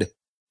dad,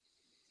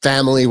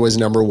 family was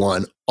number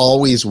one,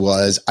 always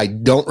was. I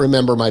don't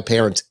remember my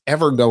parents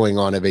ever going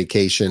on a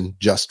vacation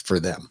just for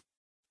them.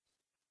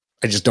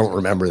 I just don't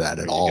remember that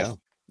at all.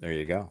 There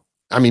you go.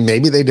 I mean,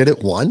 maybe they did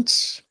it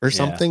once or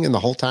something in the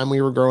whole time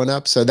we were growing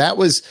up. So that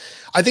was,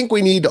 I think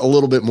we need a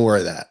little bit more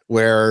of that,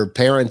 where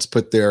parents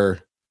put their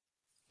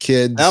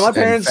kids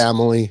and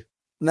family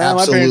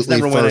absolutely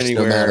never first, went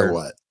anywhere, no matter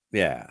what.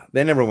 Yeah,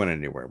 they never went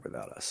anywhere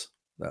without us.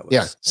 That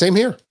was, same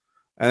here.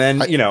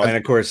 And then, and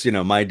of course,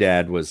 my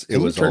dad was, it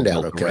was all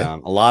built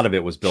around, a lot of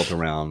it was built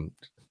around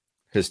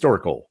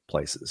historical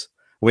places.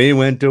 We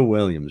went to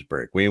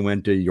Williamsburg. We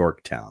went to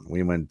Yorktown.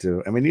 We went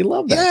to, he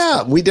loved that. Yeah,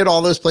 stuff. We did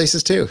all those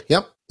places too.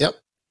 Yep.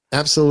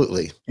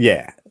 Absolutely.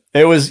 Yeah.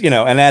 It was,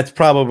 and that's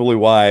probably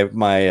why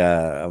my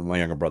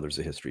younger brother's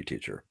a history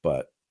teacher,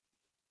 but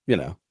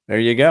there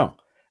you go.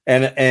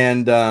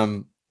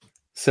 And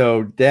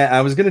so Dad,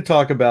 I was going to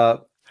talk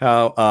about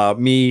how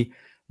me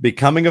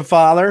becoming a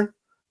father,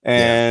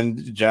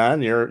 and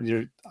John,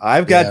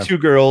 I've got two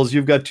girls,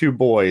 you've got two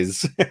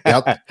boys.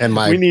 Yep. And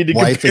my we need to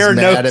wife compare is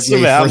mad notes at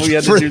me about for, we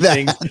had for to do that.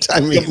 things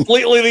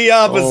completely the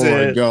opposite.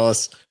 Oh my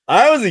gosh.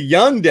 I was a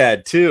young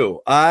dad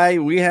too.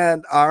 We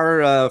had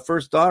our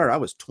first daughter. I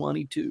was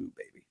 22,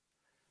 baby.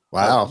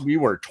 Wow. We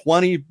were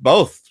 20,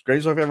 both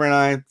Grace wife ever and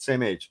I,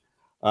 same age.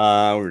 We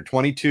were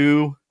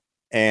 22,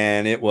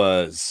 and it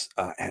was,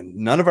 and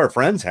none of our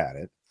friends had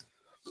it.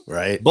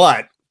 Right.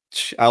 But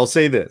I'll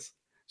say this.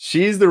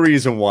 She's the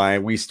reason why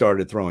we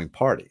started throwing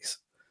parties,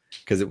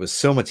 because it was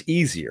so much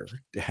easier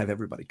to have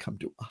everybody come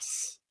to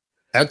us.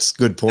 That's a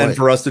good point. And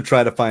for us to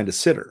try to find a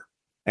sitter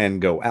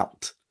and go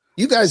out.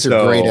 You guys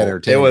are great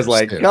entertainers. It was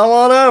like, come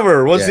on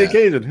over. What's the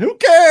occasion? Who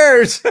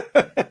cares?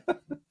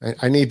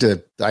 I need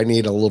a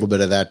little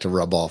bit of that to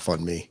rub off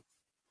on me.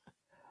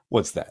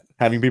 What's that?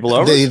 Having people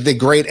over? The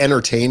great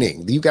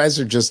entertaining. You guys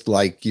are just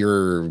like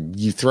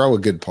you throw a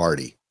good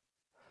party.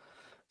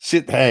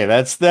 Shit, hey,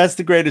 that's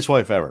the greatest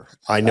wife ever.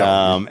 I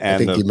know. And I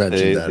think you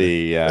mentioned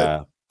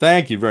that.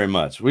 Thank you very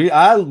much. We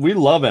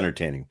love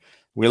entertaining.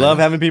 We love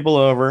having people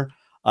over.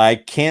 I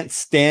can't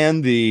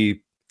stand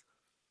the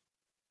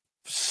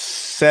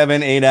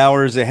 7-8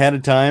 hours ahead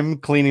of time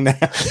cleaning the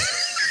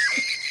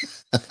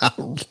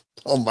house.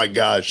 Oh my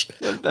gosh.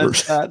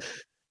 That's not,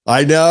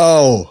 I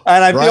know.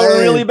 and I feel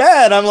really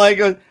bad. I'm like,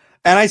 and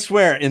I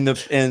swear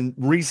in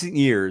recent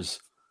years,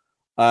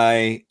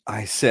 I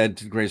said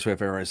to Grace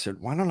wife ever, I said,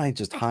 why don't I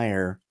just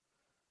hire,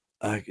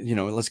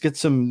 let's get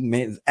some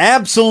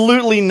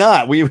absolutely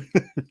not.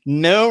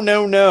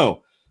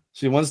 No.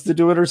 She wants to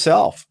do it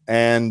herself.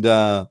 And,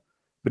 but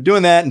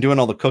doing that and doing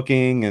all the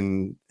cooking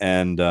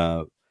and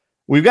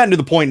we've gotten to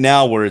the point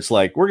now where it's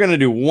like, we're going to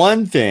do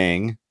one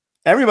thing.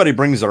 Everybody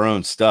brings their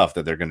own stuff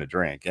that they're going to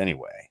drink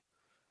anyway.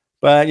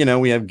 But,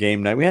 we have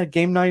game night. We had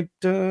game night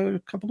a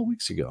couple of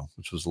weeks ago,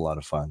 which was a lot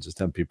of fun. Just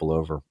having people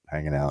over,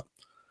 hanging out,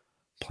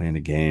 playing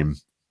a game.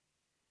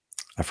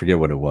 I forget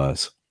what it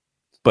was.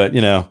 But,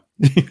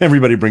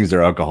 everybody brings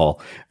their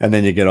alcohol. And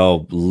then you get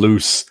all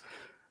loose.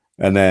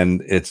 And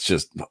then it's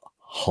just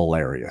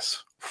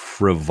hilarious.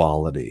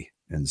 Frivolity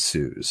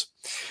ensues.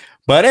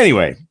 But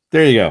anyway,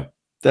 there you go.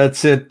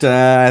 That's it.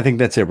 I think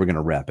that's it. We're going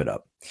to wrap it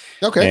up.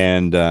 Okay.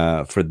 And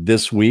for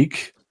this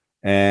week,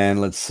 and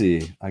let's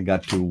see, I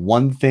got to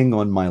one thing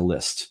on my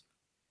list.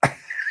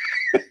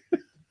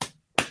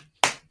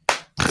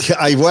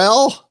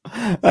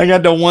 I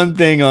got the one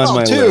thing on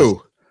my list.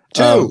 Two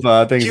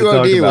of things to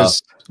talk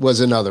about. was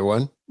another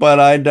one. But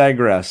I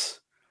digress.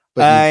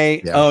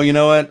 But oh, you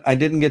know what? I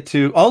didn't get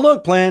to. Oh,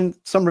 look, plan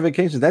summer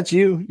vacations. That's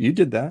you. You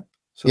did that.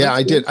 So yeah,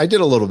 I did. I did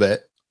a little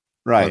bit.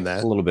 Right. On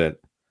that. A little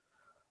bit.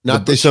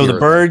 Not this year. So the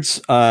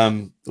birds,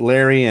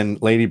 Larry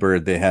and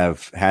Ladybird, they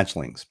have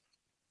hatchlings.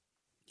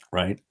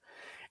 Right.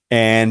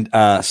 And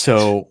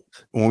so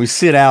when we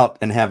sit out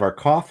and have our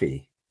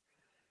coffee,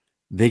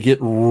 they get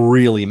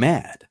really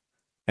mad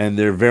and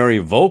they're very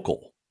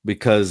vocal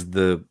because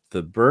the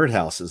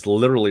birdhouse is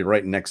literally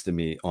right next to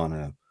me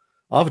I'll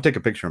have to take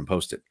a picture and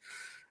post it.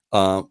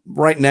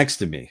 Right next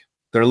to me.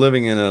 They're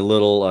living in a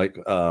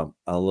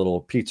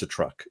little pizza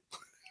truck.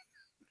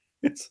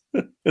 It's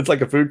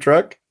like a food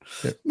truck.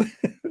 Yeah.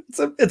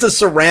 It's a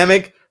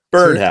ceramic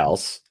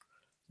birdhouse,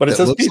 but it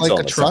says pizza on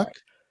the truck.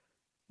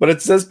 But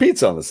it says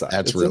pizza on the side.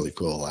 That's really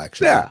cool,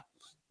 actually. Yeah.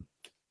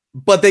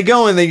 But they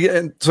go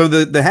and so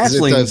the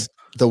hatchlings.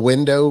 The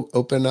window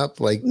open up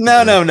like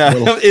no.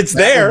 It's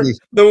there.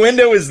 The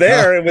window is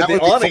there with the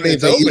awning.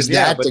 It's open.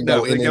 Yeah, but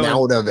go in and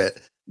out of it.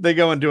 They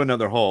go and do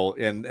another hole,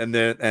 and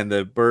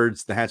the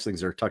birds, the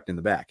hatchlings, are tucked in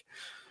the back.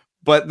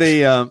 But they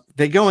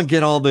go and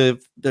get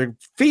they're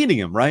feeding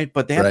them, right?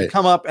 But they have to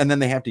come up and then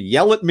they have to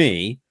yell at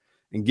me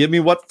and give me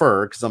what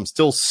fur because I'm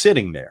still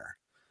sitting there.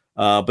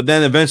 But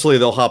then eventually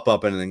they'll hop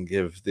up and then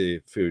give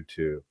the food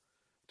to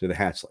the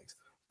hatchlings.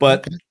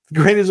 But the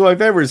greatest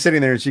wife ever is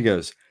sitting there and she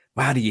goes,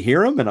 "Wow, do you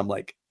hear them?" And I'm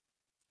like,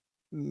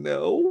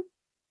 "No,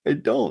 I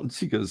don't."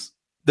 She goes,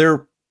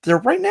 "They're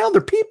right now.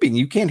 They're peeping.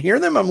 You can't hear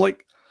them." I'm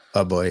like,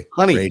 "Oh boy,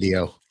 honey,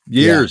 radio,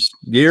 years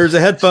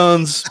of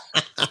headphones,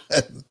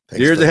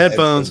 years of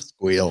headphones.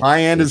 Squeal.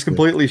 My end is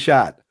completely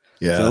shot.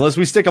 Yeah, so unless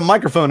we stick a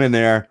microphone in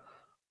there,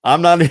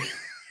 I'm not.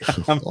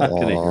 I'm not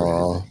going to hear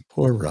it.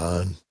 Poor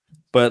Ron.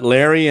 But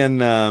Larry and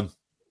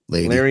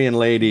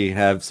Lady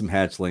have some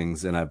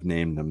hatchlings, and I've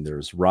named them.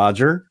 There's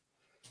Roger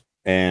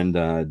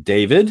and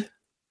David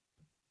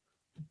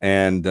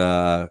and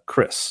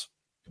Chris.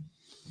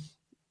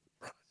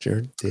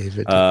 Roger,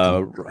 David. It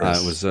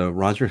was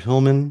Roger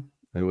Hillman.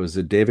 It was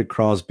David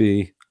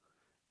Crosby,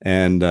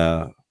 and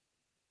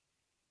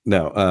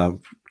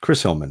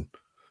Chris Hillman.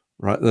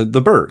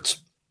 The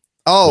Birds.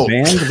 Oh,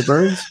 the band of the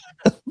Birds.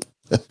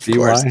 I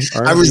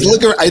was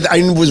looking.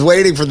 I was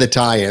waiting for the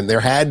tie-in. There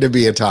had to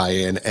be a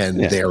tie-in, and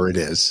there it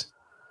is.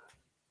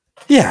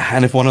 Yeah,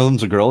 and if one of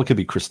them's a girl, it could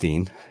be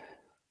Christine.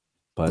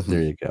 But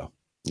there you go.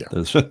 Yeah,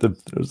 those are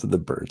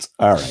the Birds.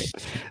 All right,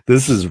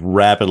 this is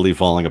rapidly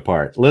falling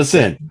apart.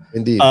 Listen,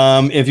 indeed.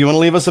 If you want to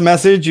leave us a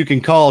message, you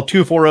can call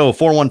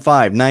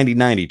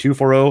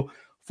 240-415-9090.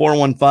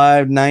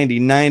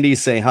 240-415-9090.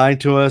 Say hi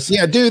to us.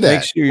 Yeah, do that.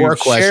 Make sure you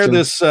share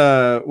this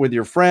with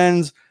your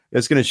friends.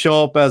 It's going to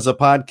show up as a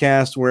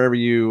podcast wherever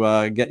you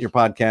get your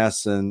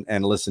podcasts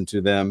and listen to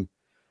them.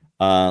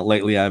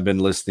 Lately, I've been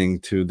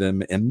listening to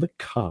them in the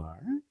car,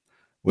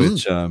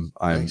 which I'm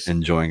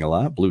enjoying a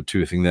lot.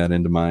 Bluetoothing that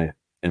into my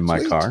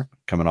car,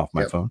 coming off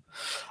my phone.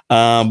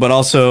 But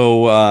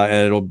also,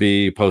 it'll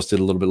be posted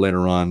a little bit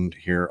later on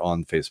here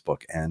on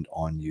Facebook and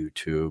on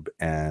YouTube.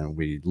 And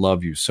we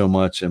love you so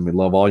much, and we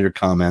love all your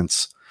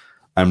comments.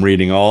 I'm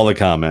reading all the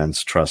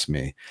comments, trust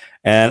me.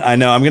 And I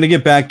know I'm going to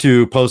get back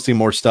to posting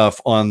more stuff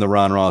on the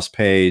Ron Ross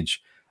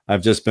page.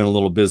 I've just been a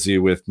little busy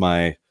with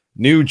my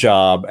new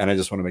job, and I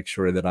just want to make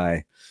sure that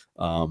I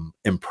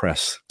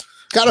impress.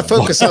 Got to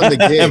focus on the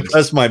game.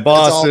 Impress my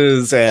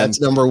bosses.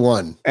 That's number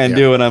one. And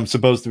do what I'm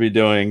supposed to be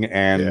doing.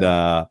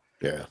 And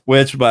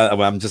which,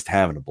 but I'm just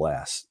having a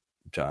blast,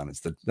 John.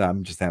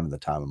 I'm just having the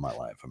time of my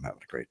life. I'm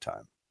having a great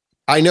time.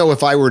 I know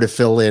if I were to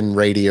fill in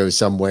radio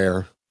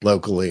somewhere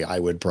locally, I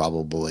would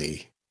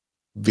probably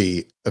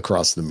be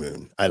across the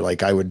moon. I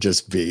would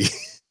just be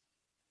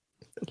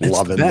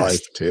loving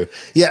life too.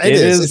 Yeah, it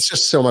is. It's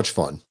just so much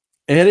fun.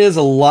 It is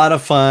a lot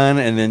of fun.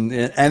 And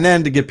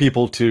then to get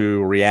people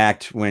to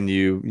react when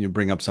you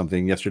bring up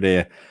something.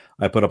 Yesterday,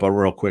 I put up a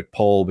real quick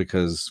poll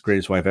because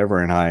Greatest Wife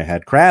Ever and I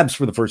had crabs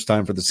for the first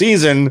time for the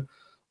season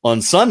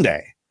on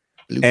Sunday.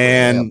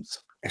 And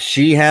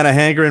she had a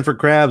hankering for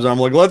crabs. I'm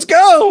like, let's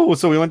go.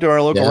 So we went to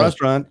our local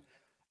restaurant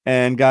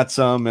and got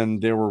some,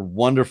 and they were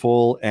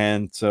wonderful.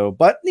 And so,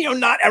 but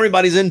not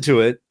everybody's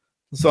into it.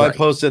 So I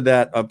posted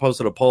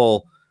a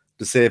poll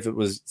to see if it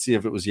was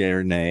yay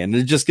or nay, and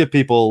to just get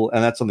people,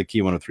 and that's on the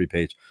Key 103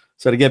 page.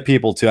 So to get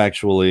people to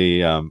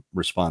actually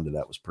respond to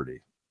that was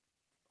pretty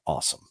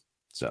awesome.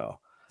 So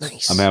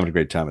nice. I'm having a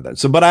great time with that.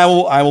 So, but I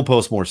will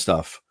post more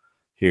stuff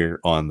here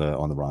on the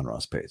Ron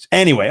Ross page.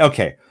 Anyway,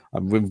 okay,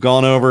 we've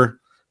gone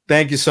over.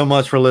 Thank you so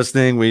much for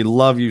listening. We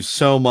love you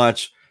so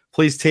much.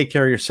 Please take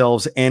care of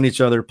yourselves and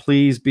each other.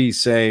 Please be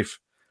safe.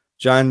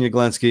 John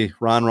Yaglenski,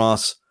 Ron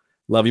Ross.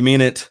 Love you, mean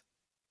it.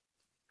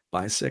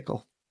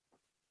 Bicycle.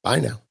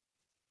 Bye now.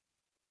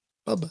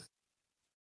 Bye-bye.